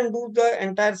still we can do the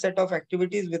entire set of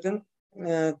activities within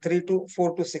 3 to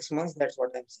 4 to 6 months. That's what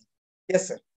I'm saying. Yes,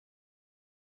 sir.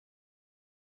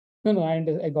 No,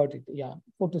 I got it. Yeah,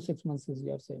 4 to 6 months is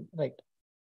you're saying, right?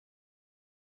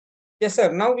 Yes,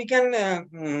 sir. Now we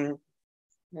can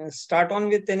start on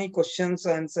with any questions,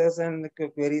 answers, and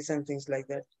queries and things like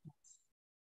that.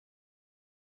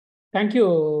 Thank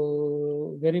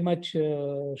you very much,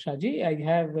 Shaji. I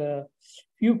have a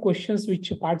few questions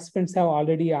which participants have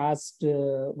already asked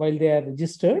while they are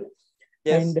registered.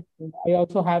 Yes. And I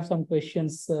also have some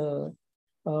questions.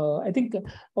 I think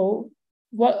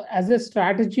as a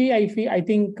strategy, I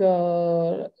think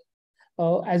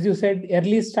as you said,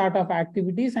 early start of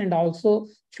activities and also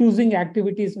choosing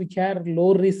activities which are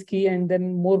low risky and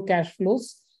then more cash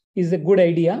flows is a good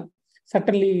idea.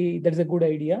 Certainly, that's a good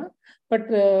idea. But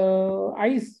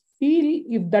I feel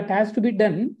if that has to be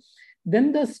done,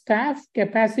 then the staff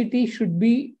capacity should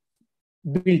be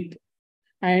built.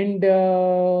 And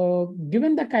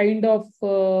given the kind of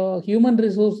human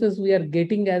resources we are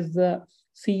getting as the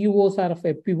CEOs or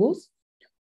FPOs,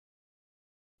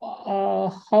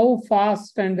 how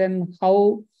fast and then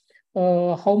how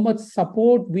much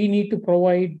support we need to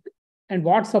provide and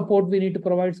what support we need to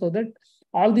provide so that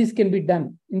all these can be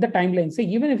done in the timeline. Say,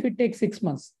 even if it takes 6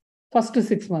 months, first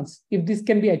 6 months, if this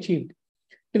can be achieved,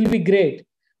 it will be great.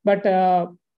 But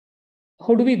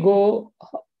how do we go?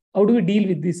 How do we deal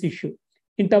with this issue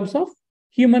in terms of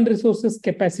human resources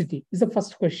capacity is the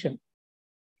first question.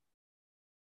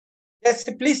 Yes,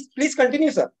 please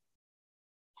continue, sir.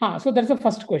 So that's the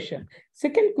first question.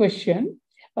 Second question,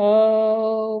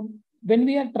 when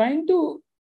we are trying to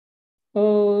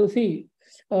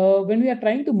when we are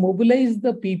trying to mobilize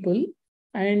the people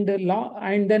and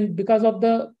then because of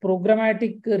the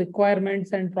programmatic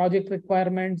requirements and project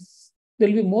requirements, there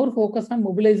will be more focus on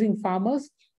mobilizing farmers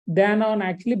than on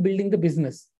actually building the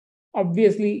business.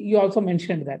 Obviously, you also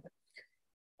mentioned that.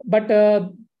 But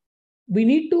we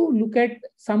need to look at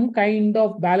some kind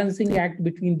of balancing act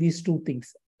between these two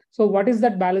things. So what is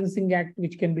that balancing act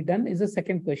which can be done is the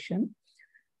second question.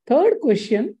 Third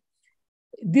question,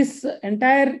 this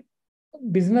entire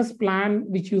business plan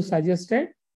which you suggested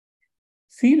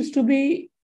seems to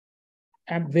be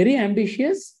very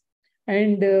ambitious.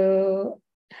 And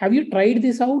have you tried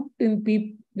this out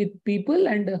with people,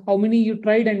 and how many you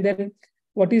tried? And then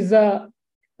what is the,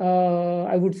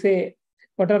 I would say,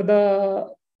 what are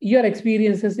your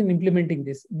experiences in implementing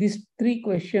this? These three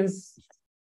questions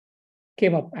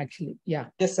came up actually. Yeah.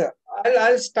 Yes, sir.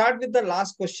 I'll start with the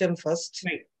last question first.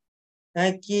 Right.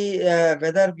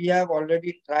 Whether we have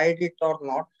already tried it or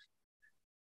not.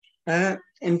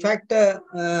 In fact,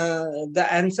 the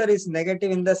answer is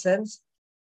negative in the sense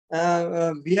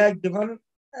we have given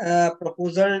a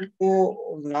proposal to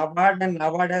NABARD, and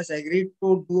NABARD has agreed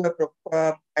to do a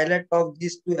pilot of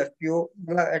these two FPO,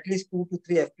 at least 2 to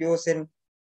 3 FPOs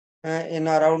in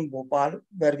around Bhopal,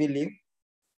 where we live.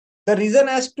 The reason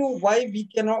as to why we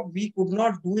could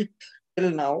not do it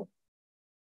till now.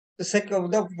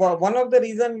 One of the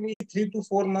reasons 3 to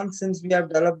 4 months since we have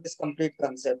developed this complete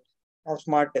concept of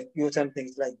SMART FPOs and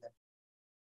things like that.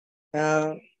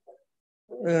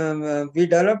 We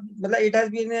developed, it has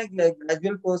been a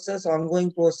gradual process,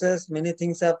 ongoing process. Many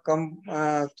things have come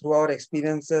through our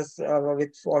experiences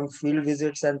on field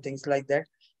visits and things like that.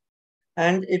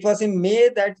 And it was in May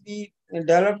that we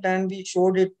developed and we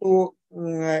showed it to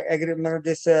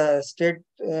this state,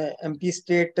 MP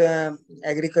state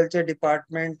agriculture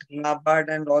department, NABARD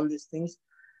and all these things,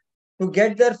 to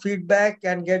get their feedback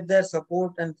and get their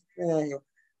support. And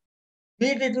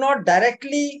we did not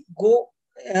directly go,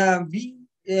 we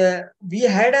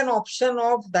had an option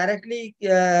of directly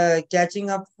catching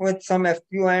up with some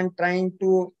FPO and trying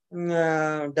to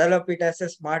develop it as a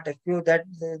SMART FPO.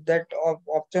 That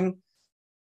option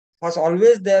was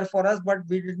always there for us, but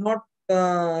we did not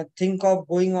think of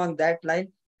going on that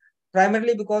line,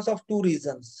 primarily because of two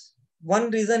reasons.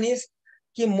 One reason is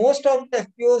that most of the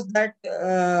FPOs that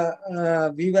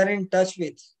we were in touch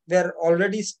with were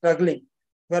already struggling.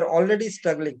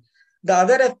 The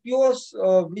other FPOs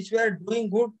which were doing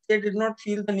good, they did not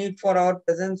feel the need for our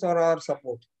presence or our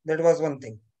support. That was one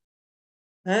thing.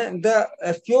 And the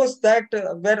FPOs that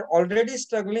were already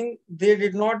struggling, they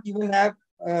did not even have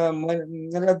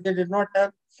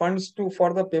funds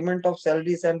for the payment of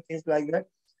salaries and things like that.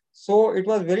 So it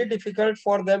was very difficult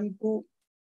for them to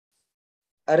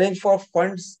arrange for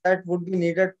funds that would be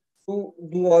needed to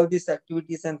do all these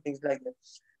activities and things like that.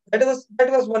 That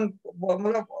was one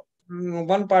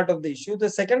part of the issue. The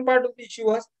second part of the issue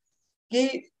was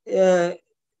as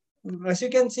you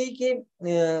can see,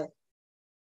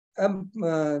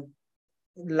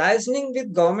 liaising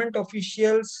with government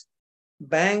officials,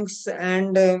 banks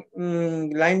and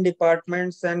line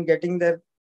departments and getting their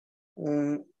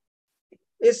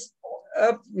is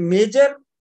a major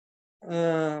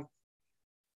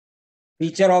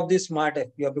feature of this SMART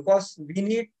FPO, because we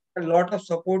need a lot of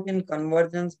support in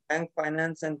convergence, bank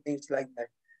finance and things like that.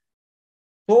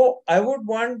 So I would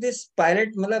want this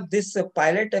pilot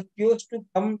FPOs to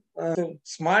come,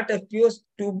 SMART FPOs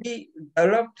to be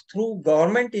developed through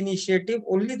government initiative.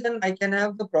 Only then I can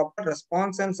have the proper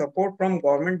response and support from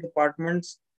government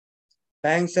departments,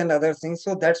 banks and other things.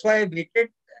 So that's why I waited,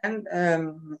 and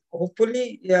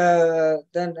hopefully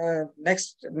then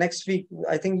next week,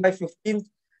 I think by 15th,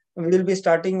 we will be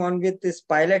starting on with this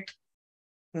pilot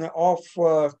of 2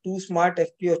 or 3 SMART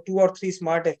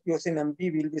FPOs in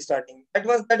MP. We'll be starting. That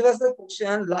was the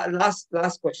question, last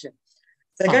question.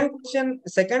 Second question,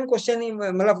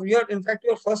 in fact,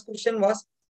 your first question was,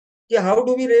 how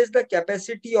do we raise the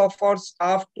capacity of our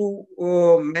staff to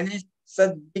manage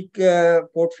such big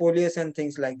portfolios and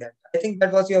things like that? I think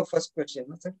that was your first question,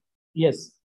 sir.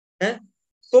 Yes.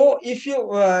 So if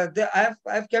you,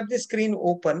 I've kept the screen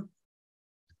open.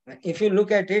 If you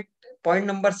look at it, point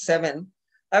number 7,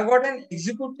 I've got an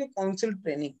executive council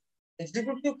training.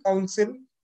 Executive council,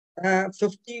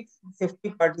 50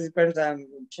 participants I have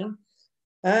mentioned.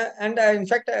 And in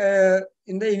fact,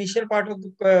 in the initial part of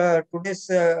the, today's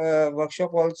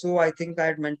workshop also, I think I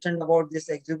had mentioned about this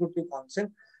executive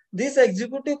council. This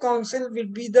executive council will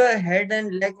be the head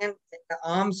and leg and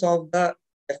arms of the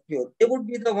FPO. They would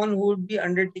be the one who would be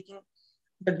undertaking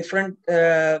the different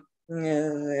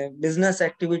business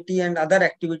activity and other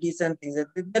activities and things.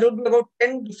 There would be about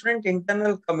 10 different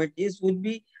internal committees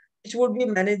which would be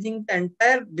managing the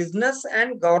entire business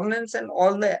and governance and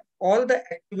all the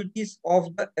activities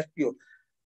of the FPO.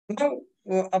 Now,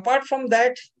 apart from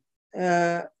that,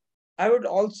 I'm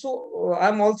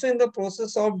also in the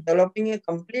process of developing a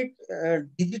complete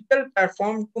digital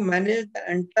platform to manage the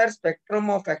entire spectrum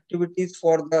of activities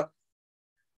for the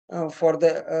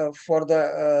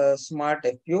SMART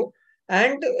FPO.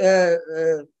 And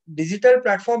digital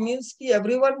platform means that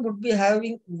everyone would be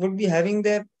having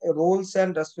their roles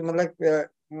and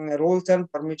roles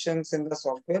and permissions in the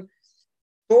software.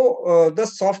 So the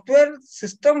software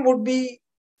system would be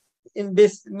in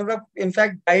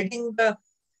fact guiding the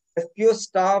FPO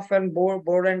staff and board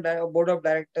of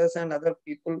directors and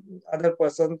other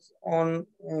persons on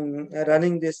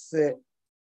running this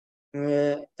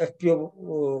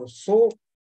FPO. So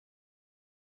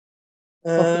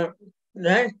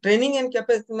training and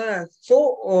capacity.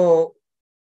 So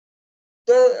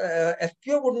the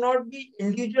FPO would not be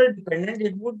individual dependent.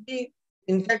 It would be,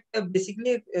 in fact,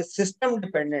 basically system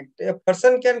dependent. A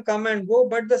person can come and go,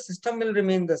 but the system will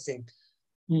remain the same.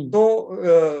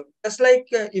 So just like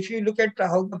if you look at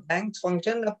how the banks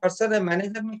function, a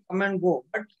manager may come and go,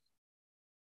 but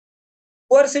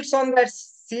whoever sits on that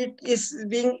seat is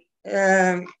being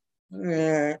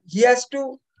he has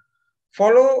to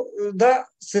follow the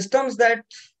systems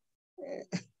that's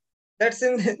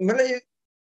in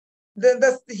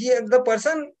the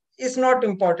person is not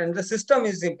important, the system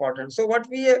is important. So what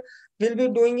we will be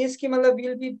doing is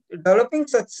we'll be developing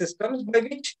such systems by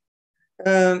which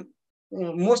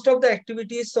most of the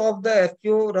activities of the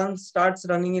FPO starts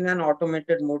running in an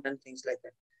automated mode and things like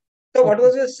that. So what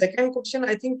was your second question?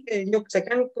 I think your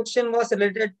second question was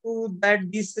related to that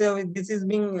this is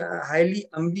being highly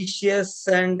ambitious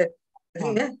and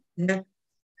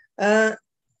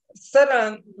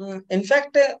sir, in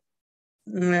fact,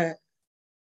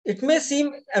 it may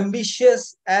seem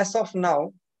ambitious as of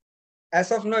now.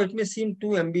 As of now, it may seem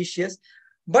too ambitious.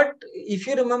 But if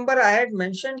you remember, I had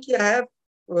mentioned that I have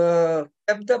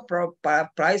kept the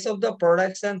price of the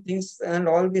products and things and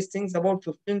all these things about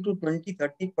 15 to 20,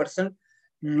 30%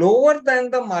 lower than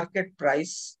the market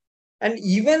price. And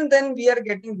even then we are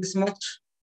getting this much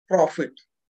profit.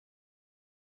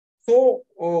 So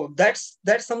that's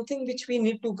something which we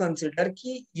need to consider.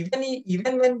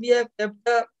 Even when we have kept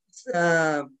the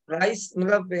price,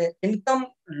 income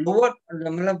lower,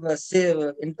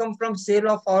 income from sale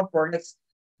of our products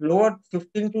lower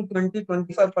 15 to 20,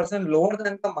 25% lower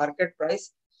than the market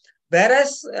price.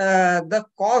 Whereas the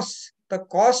cost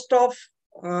of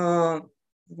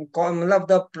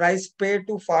the price paid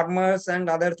to farmers and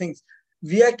other things,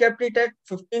 we have kept it at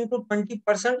 15 to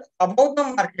 20% above the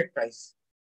market price.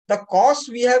 The cost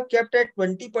we have kept at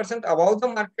 20% above the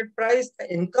market price.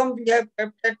 The income we have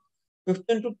kept at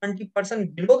 15 to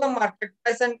 20% below the market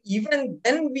price, and even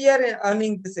then we are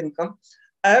earning this income.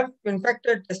 I have, in fact,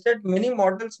 tested many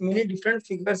models, many different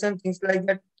figures and things like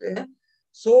that.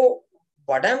 So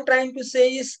what I'm trying to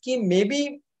say is that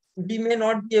maybe we may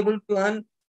not be able to earn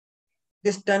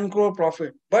this 10 crore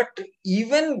profit, but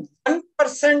even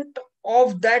 1%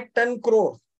 of that 10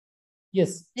 crore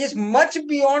is much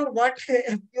beyond what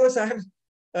FPOs are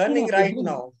earning right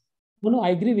now. No, I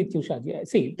agree with you, Shaji.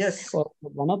 See, yes.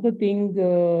 One of the things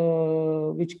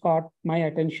which caught my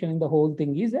attention in the whole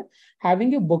thing is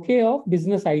having a bouquet of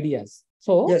business ideas.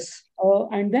 So, yes.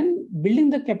 And then building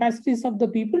the capacities of the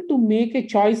people to make a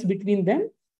choice between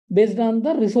them based on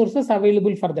the resources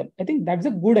available for them. I think that's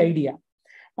a good idea.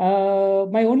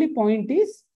 My only point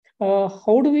is,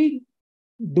 how do we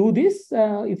do this?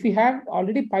 If we have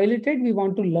already piloted, we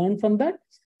want to learn from that.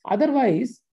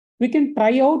 Otherwise, we can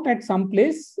try out at some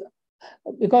place,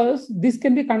 because this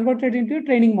can be converted into a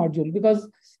training module. Because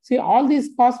see, all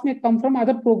these costs may come from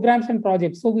other programs and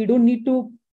projects, so we don't need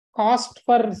to cost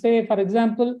for, say, for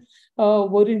example,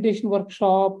 orientation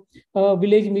workshop,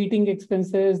 village meeting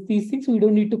expenses, these things we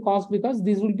don't need to cost because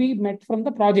these will be met from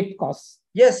the project costs.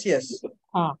 Yes, yes.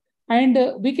 And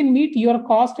we can meet your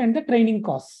cost and the training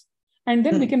costs. And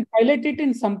then we can pilot it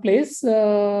in some place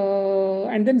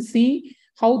and then see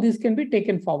how this can be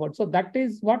taken forward. So that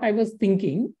is what I was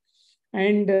thinking.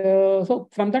 And so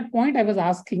from that point, I was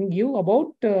asking you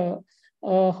about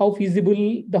how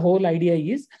feasible the whole idea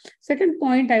is. Second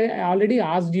point, I already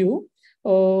asked you,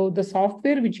 the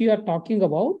software which you are talking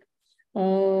about,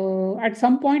 at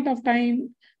some point of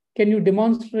time, can you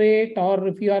demonstrate, or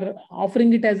if you are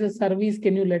offering it as a service,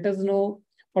 can you let us know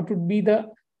what would be the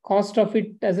cost of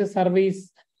it as a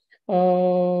service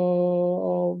kind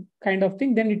of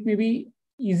thing? Then it may be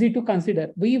easy to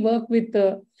consider. We work with,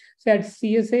 say at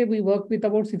CSA, we work with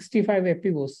about 65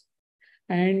 FPOs.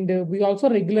 And we also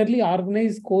regularly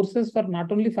organize courses for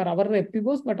not only for our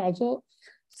FPOs, but also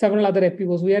several other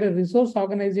FPOs. We are a resource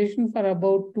organization for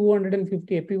about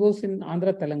 250 FPOs in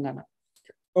Andhra, Telangana.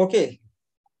 Okay.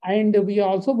 And we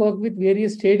also work with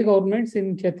various state governments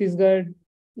in Chhattisgarh,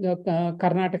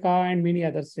 Karnataka, and many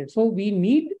other states. So we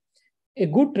need a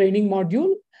good training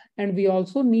module, and we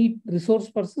also need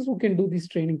resource persons who can do these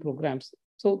training programs.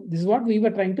 So this is what we were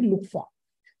trying to look for.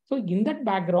 So in that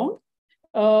background,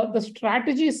 the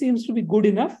strategy seems to be good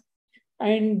enough.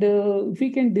 And if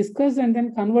we can discuss and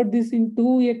then convert this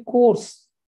into a course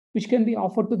which can be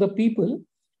offered to the people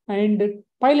and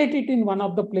pilot it in one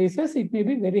of the places, it may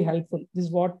be very helpful. This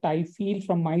is what I feel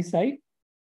from my side.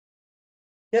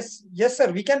 Yes, yes,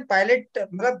 sir. We can pilot.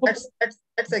 That's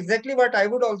exactly what I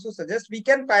would also suggest. We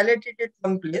can pilot it at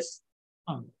one place.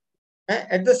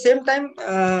 At the same time,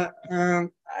 I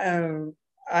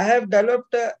have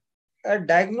developed a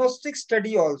diagnostic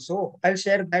study also. I'll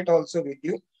share that also with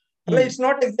you. Well, it's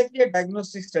not exactly a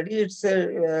diagnostic study. It's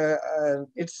the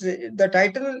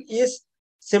title is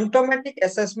Symptomatic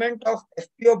Assessment of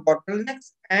FPO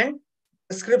Bottlenecks and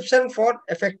Prescription for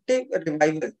Effective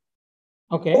Revival.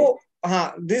 Okay. So,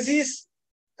 this is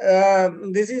a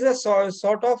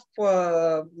sort of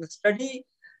study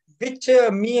which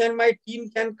me and my team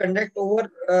can conduct over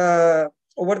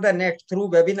the net through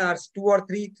webinars,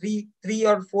 three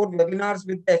or four webinars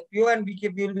with the FPO, and we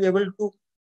will be able to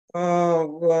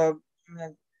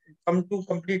come to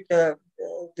complete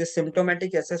this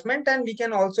symptomatic assessment, and we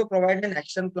can also provide an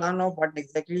action plan of what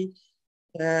exactly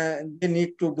they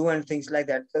need to do and things like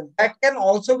that. So that can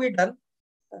also be done.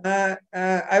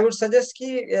 I would suggest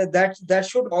that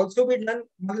should also be done.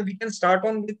 We can start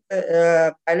on with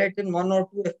pilot in 1 or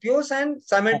 2 FPOs, and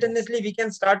simultaneously we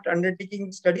can start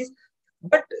undertaking studies.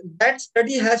 But that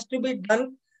study has to be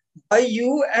done by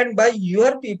you and by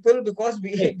your people, because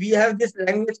we have this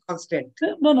language constraint.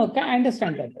 No, I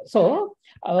understand that. So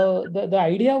the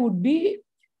idea would be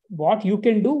what you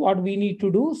can do, what we need to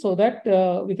do, so that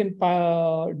we can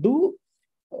do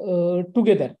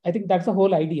together. I think that's the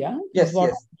whole idea. Yes,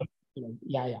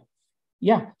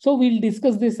 Yeah. So we'll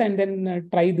discuss this and then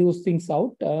try those things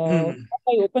out. I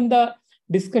open the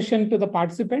discussion to the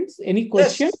participants. Any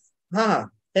questions? Yes.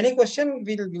 Any question?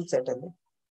 We'll settle.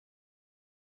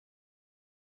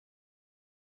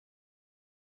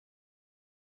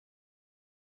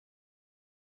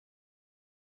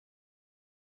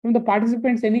 From the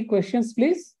participants, any questions,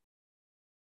 please?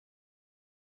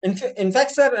 In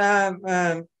fact,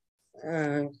 sir,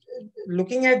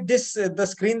 looking at this, the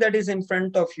screen that is in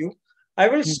front of you, I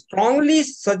will strongly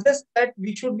suggest that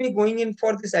we should be going in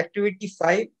for this activity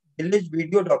 5, village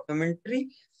video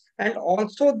documentary, and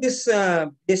also this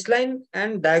baseline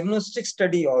and diagnostic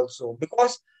study also.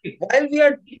 Because while we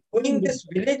are doing this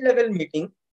village level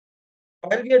meeting,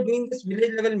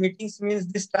 means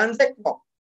this transact walk.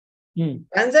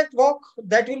 Transact walk,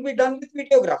 that will be done with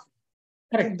videography.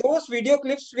 And those video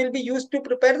clips will be used to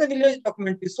prepare the village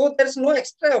documentary. So there's no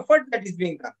extra effort that is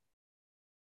being done.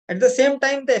 At the same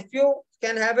time, the FPO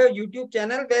can have a YouTube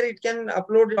channel where it can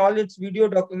upload all its video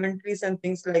documentaries and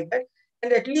things like that.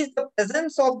 And at least the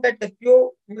presence of that FPO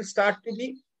will start to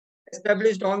be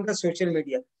established on the social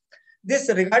media.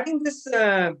 Regarding this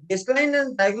baseline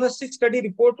and diagnostic study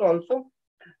report also,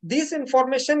 this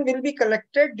information will be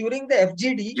collected during the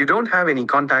FGD. You don't have any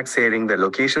contacts sharing the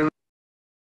location.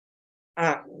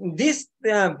 This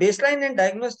baseline and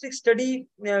diagnostic study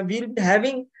we'll be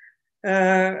having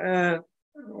during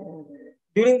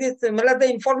this. The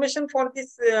information for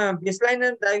this baseline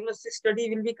and diagnostic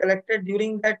study will be collected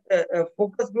during that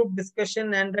focus group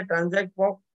discussion and the transact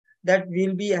walk that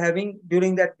we'll be having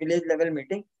during that village level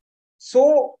meeting.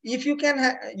 So if you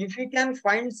can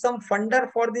find some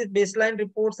funder for these baseline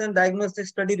reports and diagnostic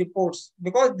study reports,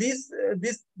 because these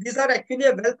are actually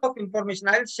a wealth of information.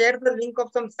 I'll share the link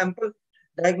of some sample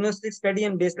diagnostic study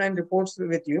and baseline reports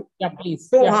with you. Yeah, please.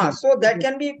 So, Yeah, please. so that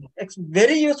can be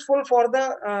very useful for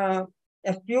the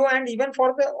FPO and even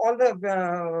for all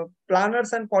the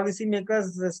planners and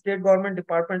policymakers, the state government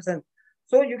departments, and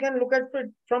so you can look at it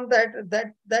from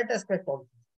that aspect also.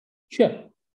 Sure,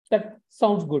 that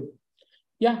sounds good.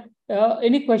 Yeah.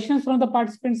 Any questions from the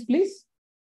participants, please?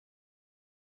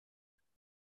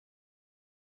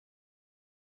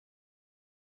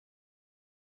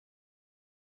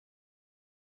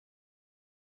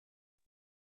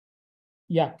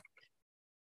 Yeah.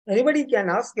 Anybody can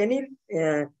ask any.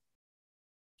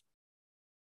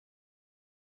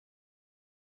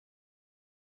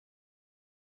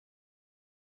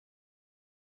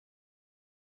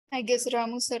 I guess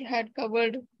Ramu sir had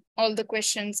covered all the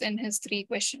questions in his 3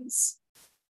 questions.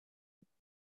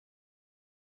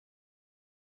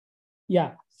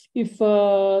 Yeah. If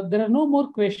there are no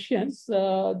more questions,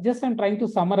 just I'm trying to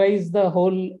summarize the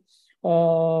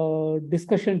whole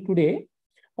discussion today.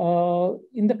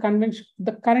 In the convention,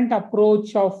 the current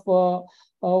approach of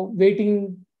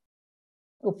waiting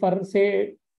for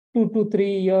say 2 to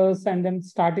 3 years and then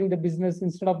starting the business,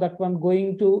 instead of that one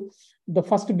going to the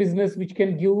first business which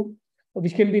can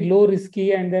be low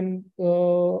risky and then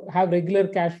have regular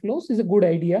cash flows is a good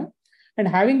idea. And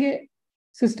having a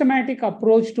systematic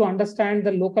approach to understand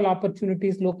the local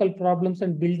opportunities, local problems,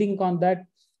 and building on that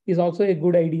is also a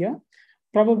good idea.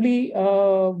 Probably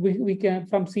we can,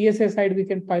 from CSA side, we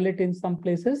can pilot in some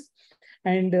places.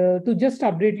 And to just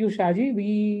update you,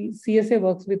 Shaji, CSA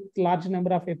works with large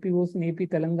number of FPOs in AP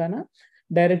Telangana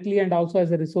directly and also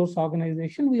as a resource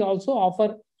organization. We also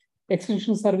offer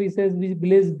extension services,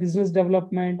 business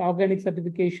development, organic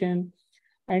certification,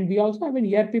 and we also have an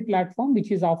ERP platform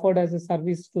which is offered as a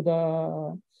service to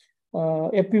the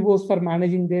FPOs for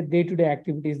managing their day-to-day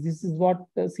activities. This is what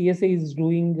CSA is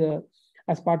doing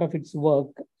as part of its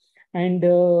work. And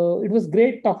it was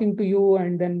great talking to you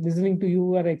and then listening to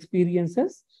your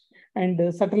experiences.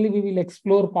 And certainly we will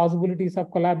explore possibilities of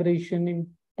collaboration in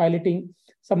piloting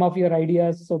some of your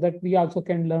ideas so that we also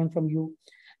can learn from you.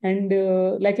 And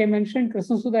like I mentioned,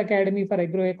 Krishna Sudha Academy for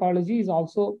Agroecology is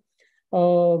also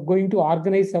going to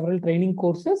organize several training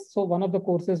courses. So one of the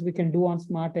courses we can do on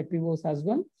SMART FPOs as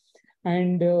well.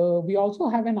 And we also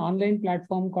have an online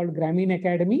platform called Grameen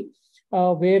Academy,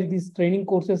 where these training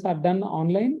courses are done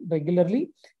online regularly.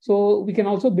 So we can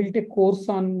also build a course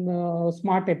on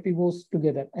SMART FPOs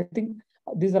together. I think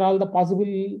these are all the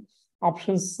possible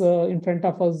options in front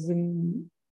of us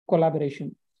in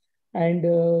collaboration.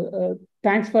 And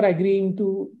thanks for agreeing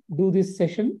to do this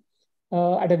session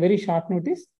at a very short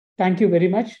notice. Thank you very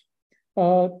much.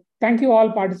 Thank you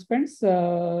all participants.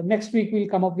 Next week we'll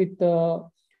come up with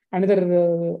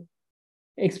another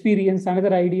experience,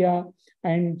 another idea,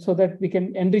 and so that we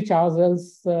can enrich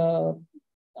ourselves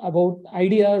about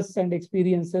ideas and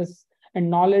experiences and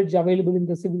knowledge available in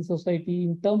the civil society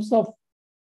in terms of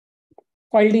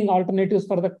finding alternatives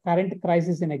for the current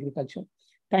crisis in agriculture.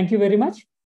 Thank you very much.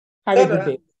 Have a good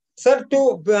day. Sir,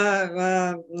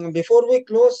 before we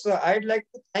close, I'd like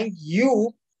to thank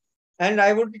you, and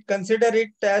I would consider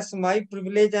it as my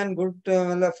privilege and good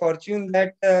fortune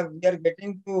that we are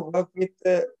getting to work with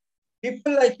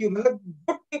people like you,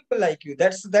 good people like you.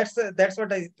 That's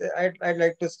what I'd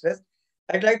like to stress.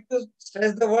 I'd like to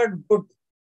stress the word good.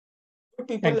 Good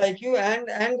people like you, and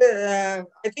I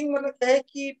think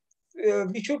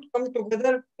we should come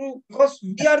together because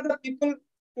we are the people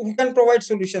who can provide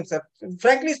solutions, sir.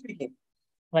 Frankly speaking,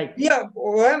 right? We are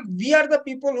the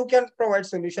people who can provide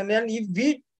solution, and if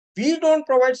we don't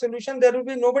provide solution, there will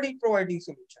be nobody providing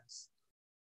solutions.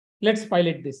 Let's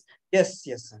pilot this. Yes,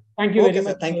 sir. Thank you very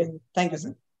much. Thank you,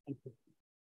 sir. Thank you.